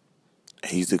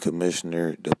 He's the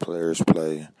commissioner. The players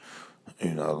play,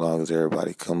 as long as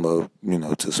everybody come up,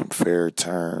 to some fair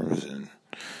terms, and,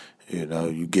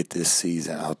 you get this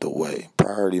season out the way.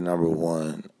 Priority number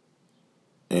 1,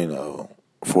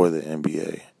 for the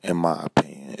NBA, in my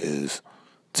opinion, is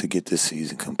to get this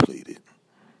season completed.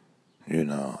 I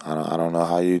don't know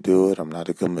how you do it. I'm not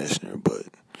a commissioner, but,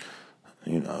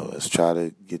 let's try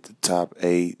to get the top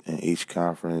 8 in each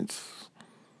conference,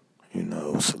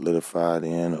 solidified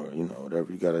in, or,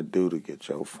 whatever you got to do to get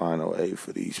your final 8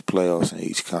 for these playoffs in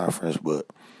each conference. But,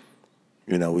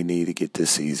 we need to get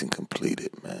this season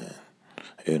completed, man.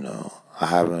 I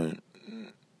haven't,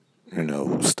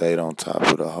 stayed on top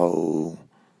of the whole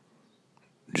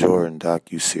Jordan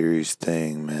docuseries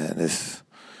thing, man. It's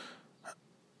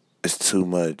too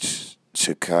much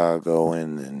Chicago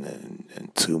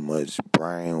and too much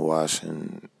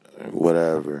brainwashing,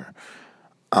 whatever.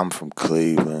 I'm from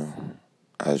Cleveland,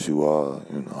 as you all,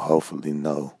 hopefully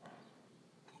know.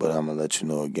 But I'm going to let you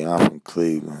know again, I'm from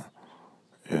Cleveland,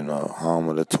 home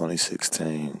of the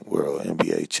 2016 World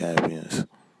NBA Champions.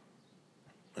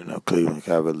 Cleveland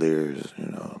Cavaliers,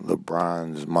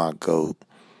 LeBron's my GOAT,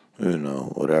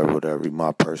 whatever,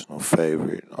 my personal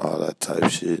favorite, all that type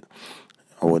shit.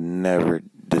 I would never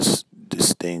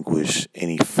distinguish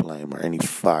any flame or any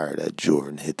fire that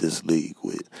Jordan hit this league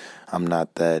with. I'm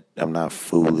not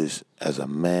foolish as a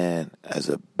man, as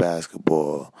a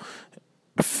basketball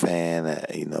fan.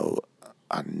 I know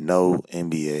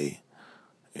NBA.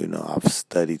 I've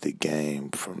studied the game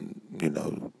from,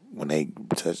 when they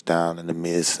touched down in the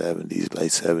mid-'70s,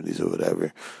 late 70s or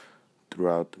whatever,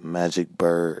 throughout the Magic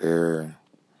Bird era,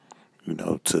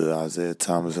 to Isaiah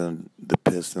Thomas and the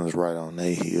Pistons right on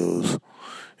their heels,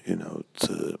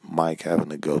 to Mike having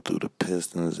to go through the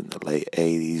Pistons in the late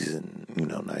 80s and,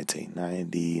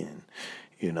 1990 and,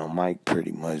 Mike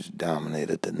pretty much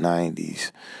dominated the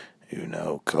 90s.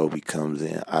 Kobe comes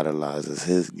in, idolizes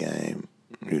his game,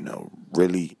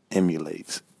 really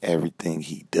emulates everything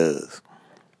he does.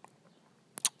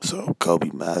 So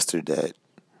Kobe mastered that.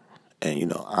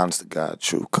 And, honest to God,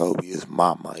 true, Kobe is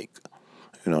my Mike.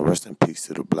 Rest in peace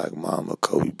to the Black Mama,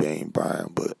 Kobe Bean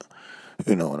Bryant. But,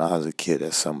 when I was a kid,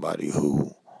 that's somebody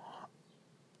who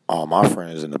all my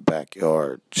friends in the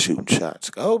backyard shooting shots.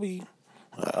 Kobe.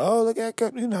 Like, oh, look at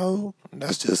Kobe.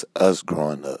 That's just us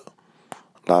growing up.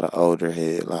 A lot of older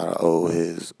heads, a lot of old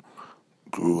heads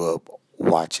grew up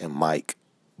watching Mike.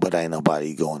 But ain't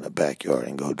nobody go in the backyard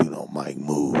and go do no Mike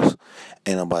moves.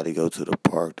 Ain't nobody go to the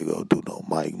park to go do no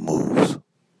Mike moves.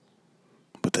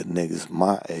 But the niggas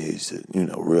my age,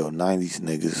 real 90s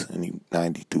niggas, any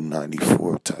 92,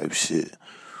 94 type shit,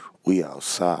 we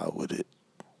outside with it.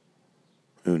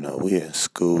 We in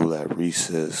school at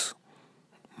recess,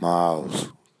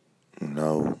 miles,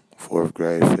 4th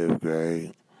grade, 5th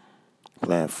grade,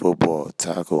 playing football,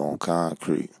 tackle on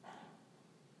concrete.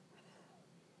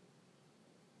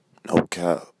 No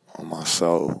cap on my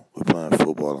soul. We playing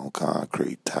football on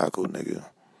concrete, tackle, nigga.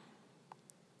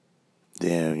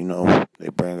 Then, they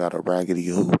bring out a raggedy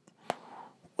hoop.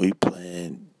 We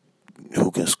playing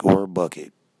who can score a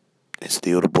bucket and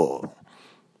steal the ball.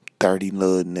 30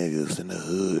 little niggas in the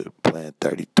hood playing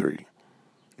 33.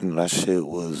 That shit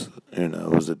was, it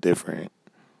was a different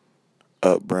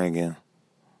upbringing.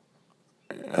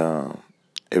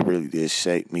 It really did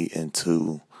shape me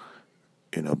into,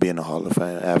 being a Hall of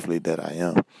Fame athlete that I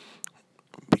am.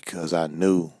 Because I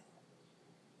knew,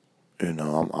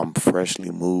 I'm freshly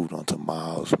moved onto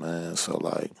miles, man. So,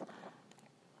 like,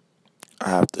 I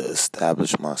have to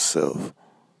establish myself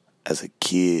as a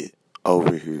kid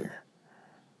over here.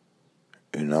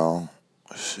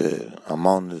 Shit, I'm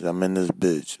in this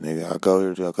bitch, nigga. I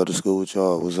go to school with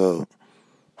y'all. What's up?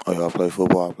 Oh, y'all play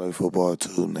football? I play football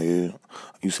too, nigga.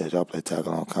 You said y'all play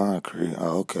tackle on concrete.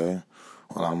 Oh, okay.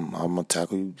 Well, I'm gonna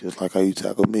tackle you just like how you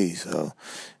tackle me. So,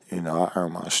 I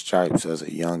earned my stripes as a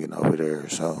youngin' over there.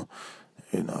 So,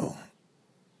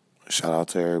 shout out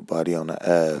to everybody on the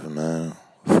Ave, man.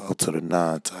 Fall to the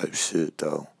 9 type shit,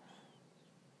 though.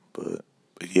 But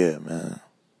yeah, man.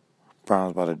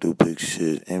 Brown's about to do big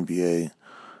shit. NBA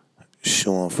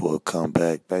showing for a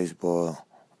comeback. Baseball,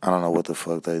 I don't know what the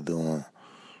fuck they doing.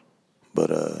 But,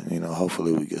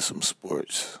 hopefully we get some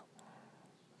sports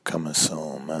coming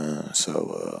soon, man.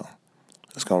 So,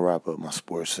 that's going to wrap up my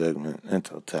sports segment in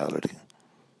totality.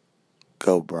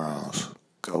 Go Browns.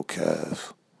 Go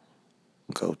Cavs.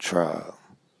 Go Tribe.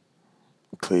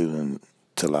 Cleveland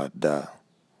till I die.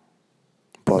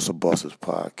 Boss of Bosses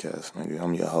podcast, nigga.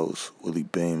 I'm your host, Willie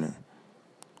Beeman.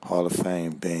 Hall of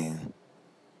Fame Bean.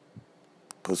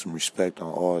 Put some respect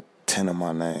on all 10 of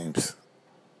my names.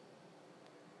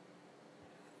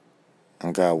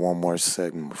 I got one more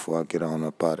segment before I get on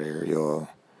up out of here, y'all.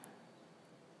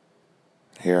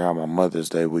 Hear how my Mother's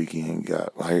Day weekend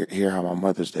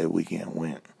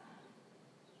went.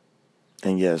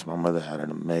 And yes, my mother had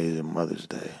an amazing Mother's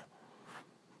Day.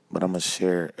 But I'm going to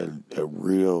share a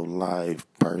real life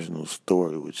personal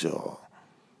story with y'all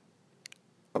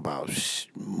about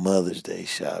Mother's Day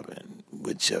shopping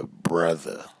with your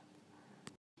brother.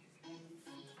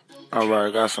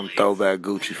 Alright, got some throwback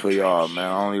Gucci for y'all,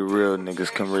 man. Only real niggas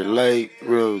can relate.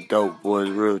 Real dope boys,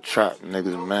 real trap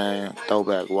niggas, man.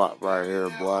 Throwback WAP right here,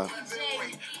 boy.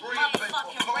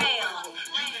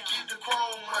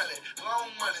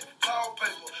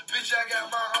 Bitch, I got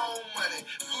my own money.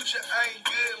 Gucci ain't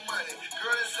good money.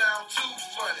 Girl, it sound too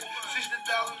funny.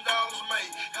 $60,000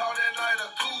 made. Call that night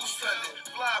a cool Sunday.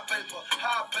 Fly paper,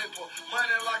 high paper.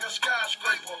 Money like a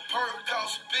skyscraper. Perk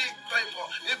cost big paper.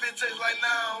 If it takes like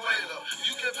 9 later,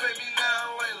 you can pay me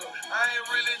 9 later. I ain't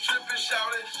really tripping,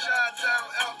 shout it. Chi-town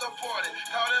after party.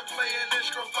 Call that playing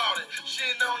extra 40.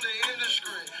 Shitting on the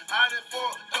industry. I done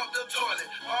fucked up the toilet.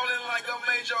 Ballin' like a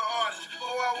major artist.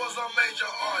 Oh, I was a major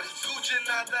artist. Gucci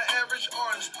not the average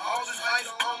artist. All this ice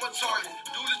on my target.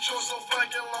 Do the chore so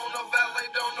fucking long, the valet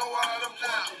don't know how to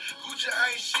park it. Gucci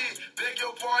ain't shit. Beg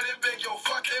your pardon, beg your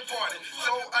fucking pardon.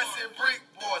 So I said, brick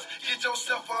boys, get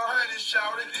yourself 100,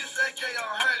 shout it. This AK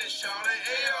 100, shout it.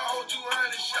 AR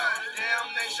 200, shout it. Damn,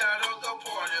 they shot up the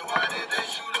party. Why did they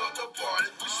shoot up the party?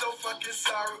 We so fucking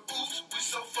sorry. Oops, we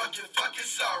so fucking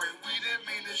sorry. We didn't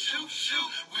mean to shoot.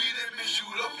 We didn't mean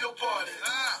shoot up your party.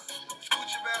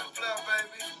 Gucci man, fly,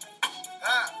 baby.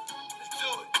 Let's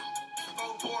do it.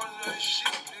 4 quarters of this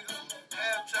shit, nigga.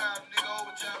 Halftime, nigga,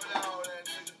 overtime and all that,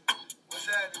 nigga. What's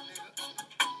happening, nigga?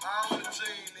 I'm on the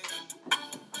team, nigga.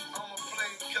 I'm a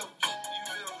playing coach, you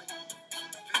feel me?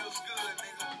 Feels good,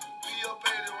 nigga. We up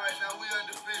 80 right now, we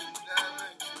undefeated, you know what I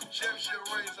mean?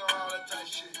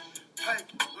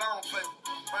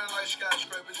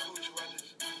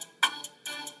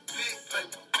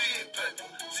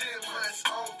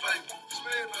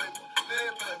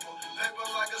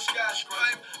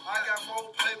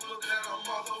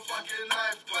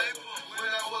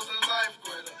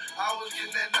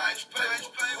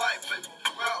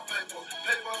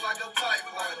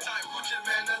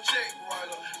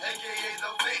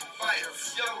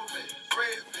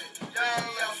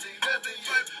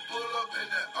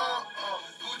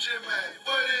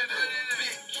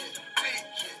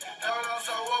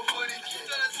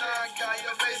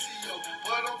 Kaya Maceo.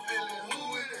 But I'm feeling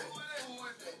who it is.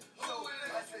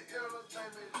 I said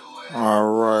entertainment, who it is. All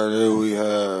right, here we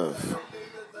have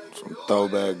some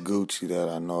throwback Gucci that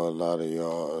I know a lot of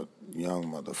y'all young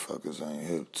motherfuckers ain't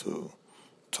hip to.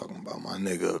 Talking about my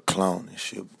nigga a clone and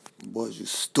shit. Boy, you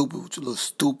stupid with your little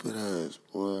stupid ass,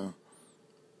 boy.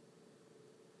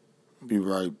 Be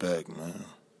right back, man.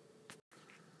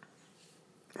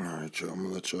 Alright, y'all, I'm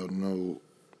gonna let y'all know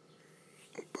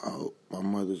about my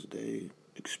Mother's Day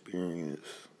experience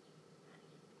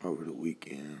over the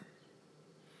weekend.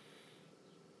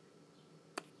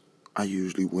 I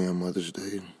usually win Mother's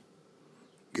Day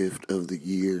gift of the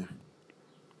year.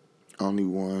 Only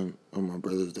one of my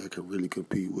brothers that could really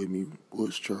compete with me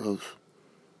was Charles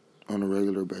on a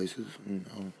regular basis. You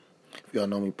know, if y'all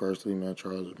know me personally, man,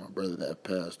 Charles is my brother that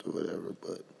passed or whatever,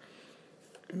 but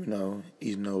you know,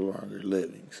 he's no longer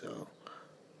living, so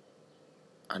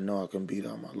I know I can beat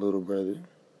out my little brother.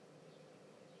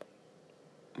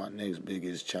 My next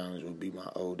biggest challenge would be my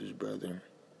oldest brother,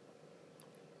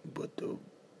 but the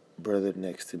brother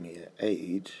next to me in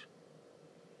age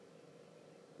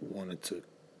wanted to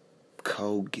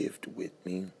co-gift with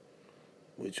me,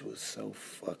 which was so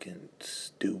fucking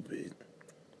stupid.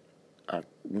 I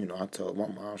told my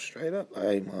mom straight up,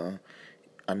 hey, Mom,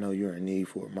 I know you're in need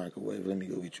for a microwave. Let me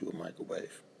go get you a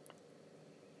microwave.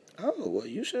 Oh, well,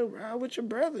 you should ride with your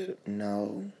brother.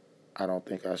 No, I don't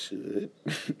think I should.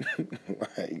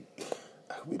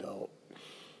 We don't.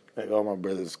 All my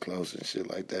brothers close and shit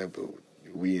like that, but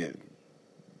we in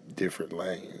different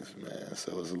lanes, man.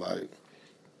 So it's like,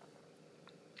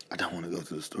 I don't want to go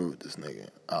to the store with this nigga.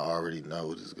 I already know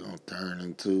what it's going to turn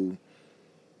into.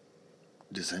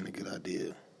 This ain't a good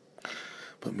idea.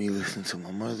 But me listening to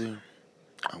my mother,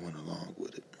 I went along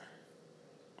with it.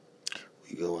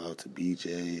 We go out to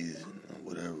BJ's and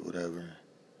whatever.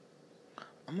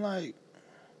 I'm like,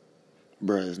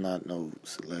 bruh, there's not no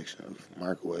selection of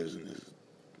microwaves in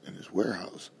this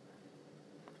warehouse.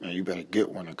 Man, you better get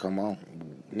one and come on.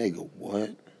 Nigga,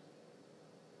 what?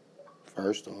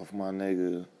 First off, my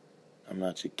nigga, I'm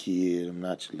not your kid. I'm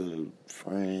not your little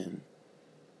friend.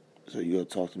 So you gotta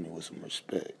talk to me with some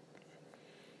respect.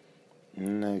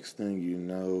 Next thing you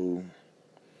know,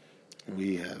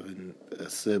 we having a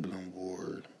sibling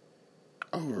ward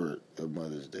over a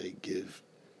Mother's Day gift.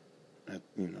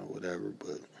 Whatever,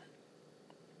 but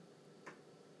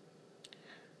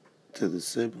to the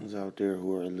siblings out there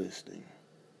who are listening,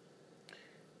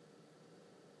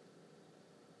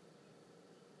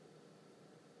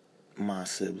 my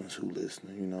siblings who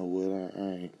listening, you know what, I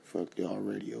ain't fuck y'all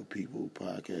radio people,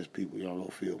 podcast people, y'all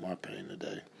gonna feel my pain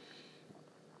today.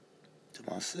 To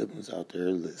my siblings out there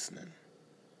listening,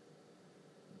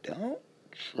 don't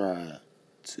try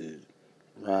to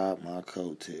ride my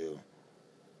coattail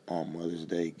on Mother's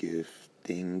Day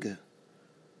gifting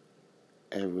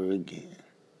ever again.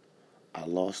 I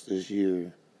lost this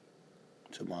year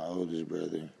to my oldest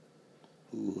brother,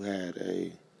 who had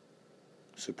a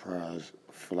surprise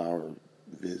flower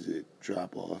visit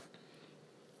drop-off,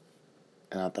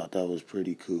 and I thought that was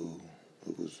pretty cool.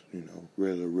 It was,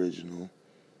 real original,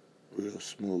 real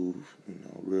smooth,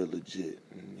 real legit.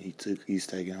 And he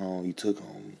took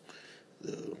home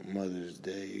the Mother's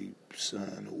Day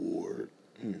Son Award,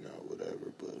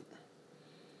 whatever, but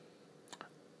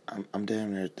I'm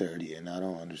damn near 30, and I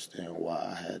don't understand why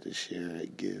I had to share a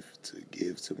gift to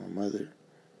give to my mother.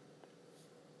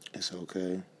 It's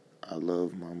okay. I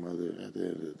love my mother at the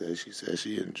end of the day. She said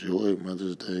she enjoyed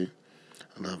Mother's Day.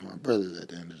 I love my brothers at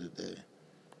the end of the day.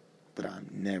 But I'm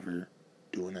never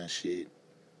doing that shit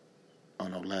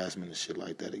on no last minute shit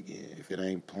like that again. If it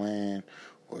ain't planned,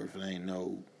 or if it ain't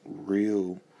no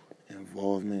real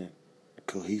involvement,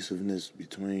 cohesiveness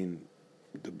between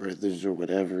the brothers or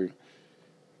whatever,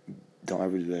 don't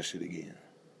ever do that shit again.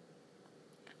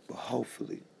 But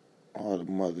hopefully, all the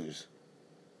mothers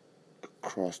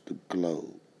across the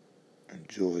globe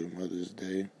enjoy Mother's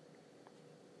Day.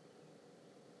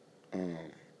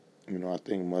 I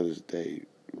think Mother's Day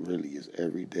really is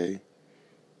every day,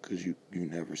 because you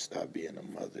never stop being a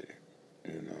mother,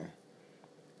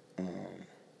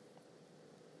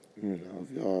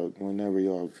 if y'all, whenever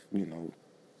y'all,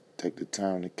 take the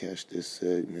time to catch this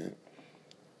segment,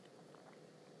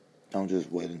 don't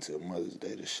just wait until Mother's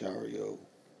Day to shower your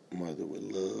mother with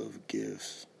love,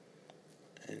 gifts,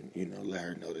 and, let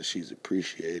her know that she's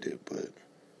appreciated. But,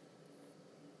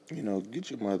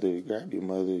 get your mother, grab your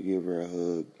mother, give her a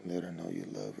hug, let her know you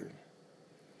love her.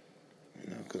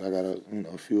 Because I got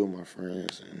a few of my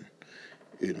friends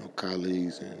and,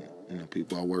 colleagues and,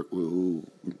 people I work with who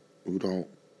don't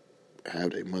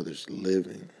have their mothers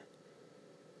living.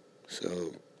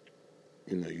 So,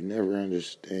 You know, you never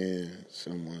understand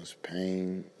someone's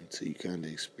pain until you kind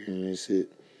of experience it.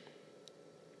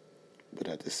 But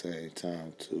at the same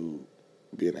time, too,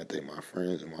 being that they my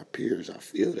friends and my peers, I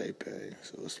feel they pain.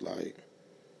 So it's like,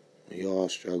 when y'all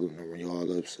struggling or when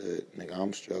y'all upset, nigga,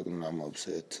 I'm struggling, I'm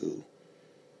upset too.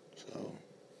 So,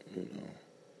 you know,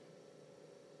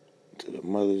 to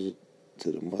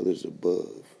the mothers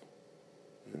above,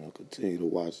 you know, continue to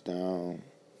watch down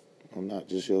on not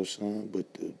just your son, but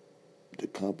the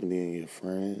company and your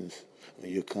friends,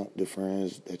 and the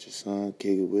friends that your son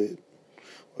kick it with,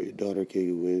 or your daughter kick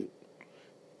it with.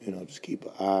 You know, just keep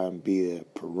an eye and be a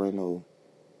parental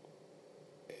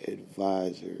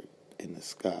advisor in the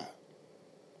sky.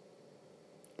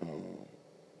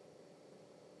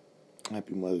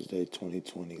 Happy Mother's Day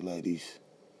 2020, ladies.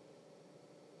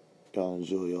 Y'all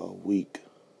enjoy y'all week.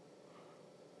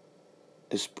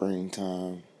 It's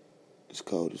springtime. It's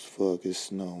cold as fuck. It's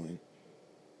snowing.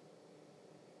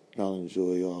 Y'all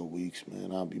enjoy y'all weeks,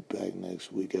 man. I'll be back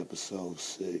next week, episode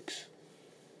 6.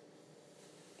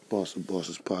 Boss of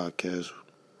Bosses podcast.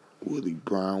 Willie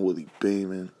Brown, Willie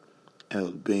Beeman,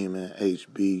 L Beeman,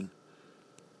 HB.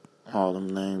 All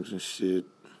them names and shit.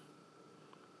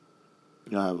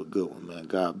 Y'all have a good one, man.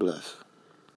 God bless.